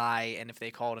would die, and if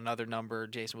they called another number,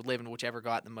 Jason would live, and whichever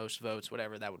got the most votes,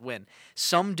 whatever, that would win.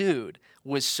 Some dude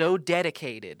was so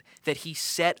dedicated that he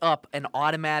set up an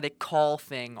automatic call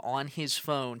thing on his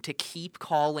phone to keep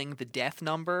calling the death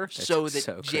number so that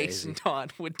so Jason crazy.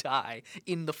 Todd would die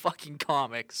in the fucking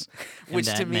comics, And which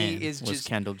that to me man is was just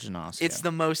Kendall Janosko. it's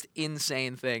the most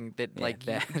insane thing that Yeah, like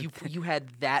that- you had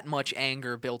that much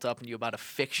anger built up in you about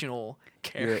a fictional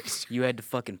character. You had to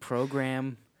fucking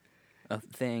program a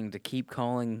thing to keep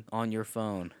calling on your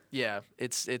phone. Yeah,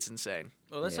 it's insane.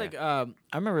 Well, that's Yeah. like I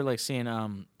remember like seeing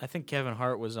I think Kevin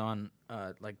Hart was on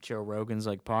like Joe Rogan's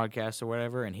like podcast or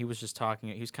whatever, and he was just talking.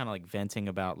 He was kind of like venting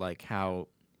about like how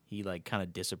he like kind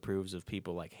of disapproves of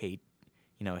people like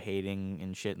hating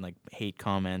and shit and like hate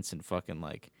comments and fucking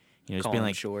like just Calling being him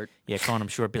like short. yeah, calling him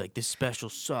short, be like this special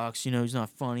sucks. He's not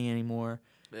funny anymore.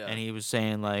 Yeah. And he was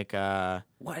saying like Why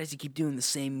does he keep doing the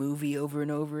same movie over and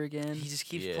over again? He just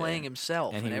keeps Yeah. playing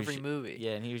himself And in he was every ju- movie.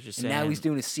 yeah, and he was just and saying now he's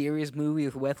doing a serious movie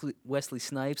with Wesley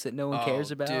Snipes that no one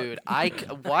cares Oh, about. Dude,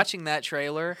 watching that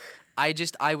trailer,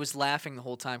 I was laughing the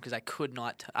whole time because I could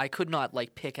not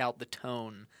like pick out the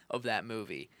tone of that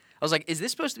movie. I was like, is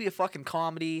this supposed to be a fucking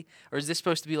comedy or is this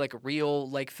supposed to be like a real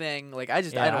like thing? Like I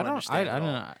don't understand. I at don't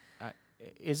all. know.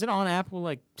 Is it on Apple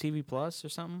like TV Plus or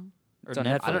something? Or It's on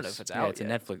Netflix? Netflix. I don't know if it's Yeah, out it's yet.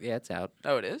 a Netflix. Yeah, it's out.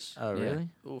 Oh, it is. Oh, Yeah. really?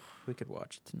 Oof. We could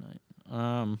watch it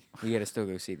tonight. We got to still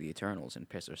go see the Eternals and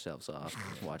piss ourselves off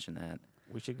watching that.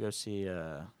 We should go see.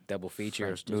 Double feature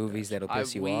French movies Dispatch. that'll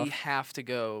piss you we off. have to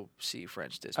go see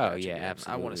French Dispatch. yeah, again.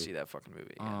 I want absolutely. to see that fucking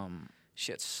movie. Again.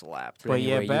 Shit slapped. But yeah,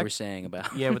 anyway, you back- were saying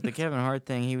about Yeah, with the Kevin Hart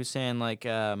thing, he was saying like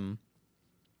that.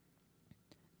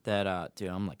 Dude,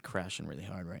 I'm like crashing really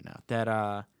hard right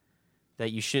now.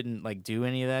 That you shouldn't like do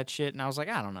any of that shit. And I was like,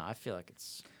 I don't know. I feel like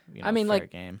it's. I mean, fair like,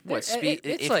 game. What? It's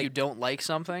If like- you don't like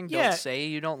something, Yeah. don't say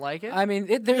you don't like it. I mean,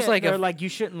 there's like they're a like you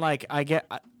shouldn't like. I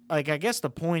guess the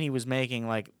point he was making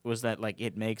like was that like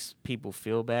it makes people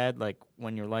feel bad like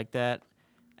when you're like that,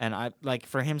 And I like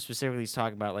for him specifically, he's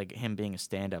talking about like him being a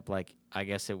stand-up. Like I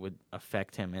guess it would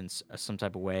affect him in some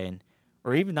type of way, and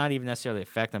or even not even necessarily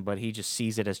affect him, but he just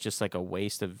sees it as just like a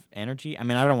waste of energy. I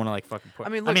mean, I don't want to like fucking put. I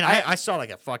mean, look, I saw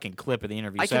like a fucking clip of the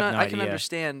interview. So I have no I can idea.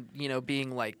 understand,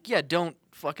 being like, yeah, don't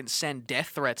fucking send death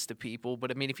threats to people.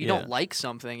 But I mean, if you Yeah. don't like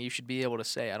something, you should be able to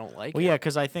say, I don't like Well, it. yeah,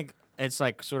 because I think it's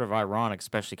like sort of ironic,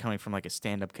 especially coming from like a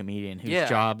stand-up comedian whose Yeah.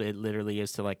 job it literally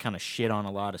is to like kind of shit on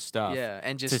a lot of stuff. Yeah,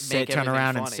 and To just say, make turn everything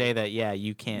around and funny. say that, yeah,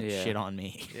 you can't Yeah. shit on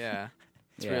me. Yeah,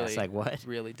 it's Yeah, really It's like what?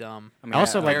 really dumb. I mean,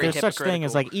 Also, like Very there's such thing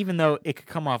as hypocritical. like even though it could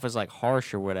come off as like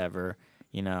harsh or whatever,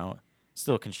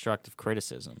 still constructive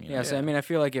criticism. You know? Yeah, so I Yeah. mean, I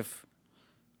feel like if,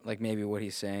 like, maybe what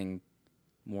he's saying,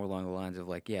 more along the lines of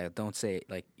like, yeah, don't say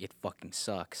like it fucking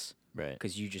sucks, Right.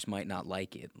 because you just might not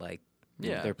like it. Like,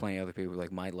 Yeah. there are plenty of other people who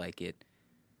like might like it,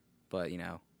 but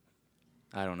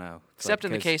I don't know. It's Except like,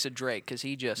 in the 'cause- case of Drake, because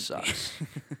he just sucks.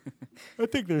 I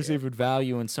think there's even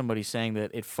value in somebody saying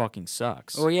that it fucking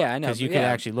sucks. Oh yeah, I know. Because you but could yeah,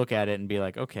 actually look at it and be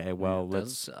like, okay, well, it does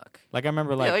let's. suck. Like I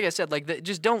remember, Yeah, like I said,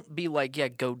 just don't be like, yeah,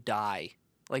 go die.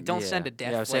 Like, don't send a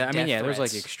death. Yeah, like, I mean, death yeah, there's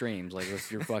like threats. extremes. Like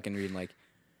if you're fucking reading like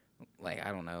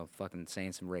I don't know, fucking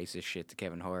saying some racist shit to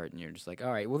Kevin Hart, and you're just like,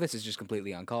 all right, well, this is just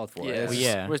completely uncalled for. Yeah. Let's Well, just-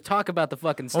 yeah. let's talk about the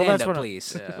fucking Well, that's stand-up, what I-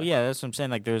 please. Yeah. Well, yeah, that's what I'm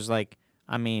saying. Like, there's like,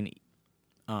 I mean,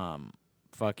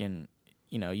 fucking,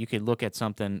 you could look at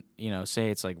something, say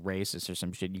it's like racist or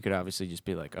some shit. You could obviously just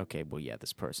be like, okay, well, yeah,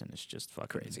 this person is just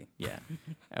fucking Crazy. Yeah.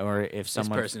 Or if This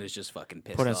someone person is just fucking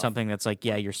pissed put in off. something that's like,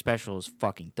 yeah, your special is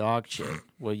fucking dog shit.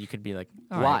 Well, you could be like,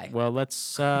 all Why? right, well,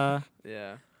 let's.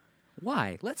 Yeah.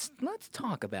 Why? Let's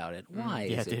talk about it. Why?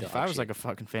 Yeah, is it dude. If dog I was shit? like a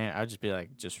fucking fan, I'd just be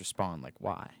like, just respond like,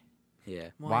 why? yeah.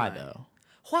 Why though?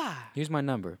 Why? Here's my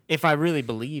number. If I really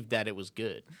believed that it was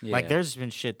good. Like Yeah. there's been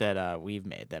shit that we've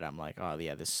made that I'm like, oh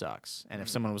yeah, this sucks. And if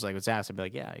someone was like, "What's ass?" I'd be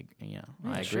like, yeah,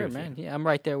 I agree sure, with man. you. Yeah, I'm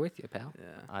right there with you, pal. Yeah.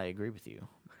 I agree with you.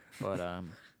 But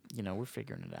we're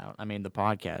figuring it out. I mean, the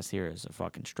podcast here is a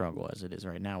fucking struggle as it is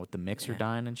right now with the mixer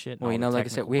dying and shit. and Well, all the like I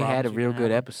said, technical we had a problems real we've been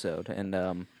good having. episode,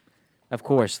 and of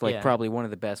course, like Yeah. probably one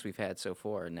of the best we've had so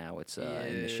far. And now it's in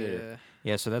the shitter.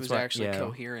 Yeah, so It that's was why actually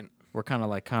coherent. we're kind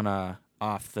of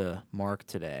off the mark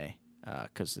today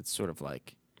because it's sort of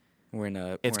like We're in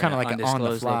a It's we're kinda in like an on the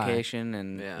undisclosed fly. location,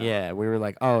 and Yeah. we were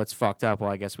like, oh, it's fucked up. Well,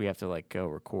 I guess we have to like go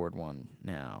record one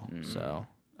now. So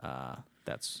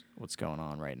that's what's going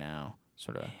on right now.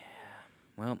 Sort of.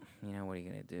 well, what are you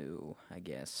gonna do? I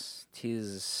guess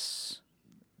 'tis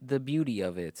the beauty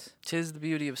of it. Tis the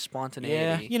beauty of Yeah,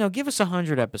 spontaneity. give us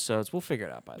 100 episodes. We'll figure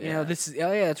it out by then. Yeah. This is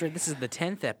that's right. This is the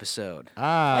 10th episode.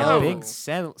 Ah, Oh. big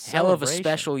Hell of a celebration.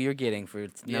 special you're getting for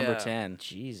number Yeah. 10.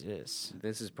 Jesus.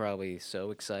 This is probably so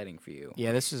exciting for you,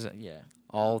 Yeah, this is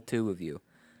all two of you.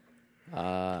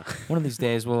 One of these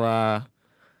days we'll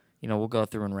we'll go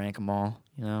through and rank them all.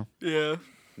 Yeah.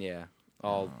 Yeah,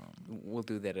 all we'll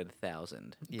do that at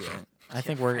 1,000. Yeah. I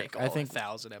think we're. Rank I all think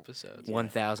 1,000 episodes.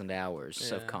 1,000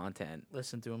 hours of Yeah. content.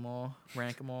 listen to them all,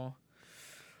 rank them all.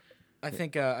 I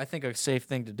think a safe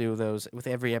thing to do those with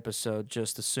every episode,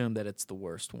 just assume that it's the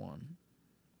worst one.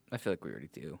 I feel like we already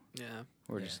do. Yeah.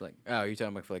 We're Yeah. just like, oh, you're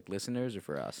talking about for like listeners or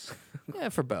for us? Yeah,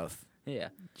 for both. Yeah.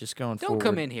 Just going Don't forward.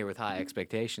 come in here with high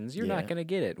expectations. You're Yeah. not gonna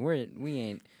get it. We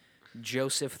ain't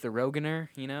Joseph the Roganer.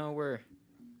 We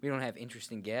don't have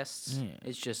interesting guests. Yeah.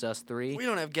 It's just us three We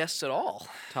don't have guests at all.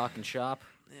 talking shop.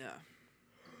 Yeah.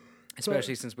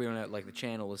 Especially since we don't have the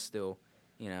channel is still,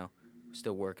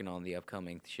 still working on the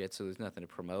upcoming shit. So there's nothing to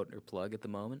promote or plug at the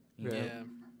moment. you know?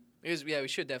 Yeah. We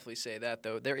should definitely say that,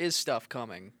 though. There is stuff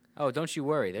coming. Oh, don't you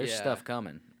worry. There's Yeah. stuff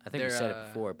coming. I think we There, said it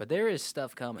before, but there is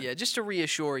stuff coming. Yeah, just to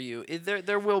reassure you,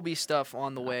 there will be stuff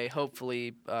on the way,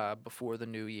 hopefully before the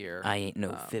new year. I ain't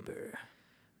no fibber.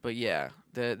 But yeah,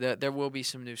 there will be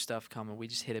some new stuff coming. We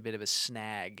just hit a bit of a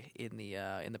snag in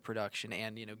the production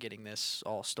and getting this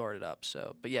all started up.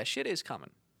 So, but yeah, shit is coming.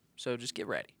 So just get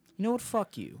ready. You know what?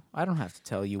 Fuck you. I don't have to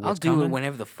tell you I'll what's do coming. it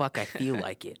whenever the fuck I feel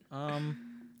like it.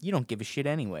 You don't give a shit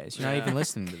anyways. You're not Yeah. even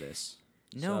listening to this.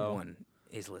 No So, one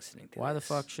is listening to Why the this.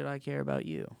 fuck should I care about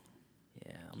you?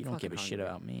 Yeah, I'm You don't give a fucking shit hungry.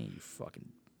 about me, you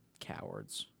fucking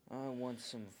cowards. I want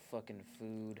some fucking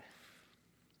food.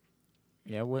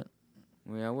 Yeah, what?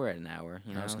 Yeah, we're at an hour,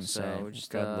 I was gonna so say, just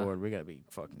God Lord, we gotta be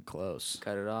fucking close.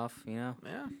 cut it off, Yeah.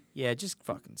 Yeah, just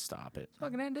fucking stop it.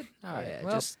 Fucking end it. All right, Yeah,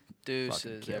 well, just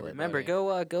Deuces, kill it. everybody. remember,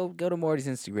 go to Morty's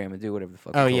Instagram and do whatever the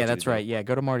fuck. Oh I yeah, told you that's to do. right. Yeah,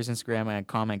 go to Marty's Instagram and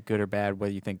comment good or bad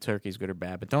whether you think turkey's good or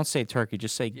bad. But don't say turkey,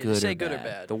 just say Yeah, good just say or good or bad.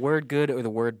 bad. The word good or the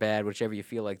word bad, whichever you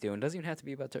feel like doing. Doesn't even have to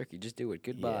be about turkey. Just do it.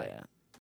 Goodbye. Yeah.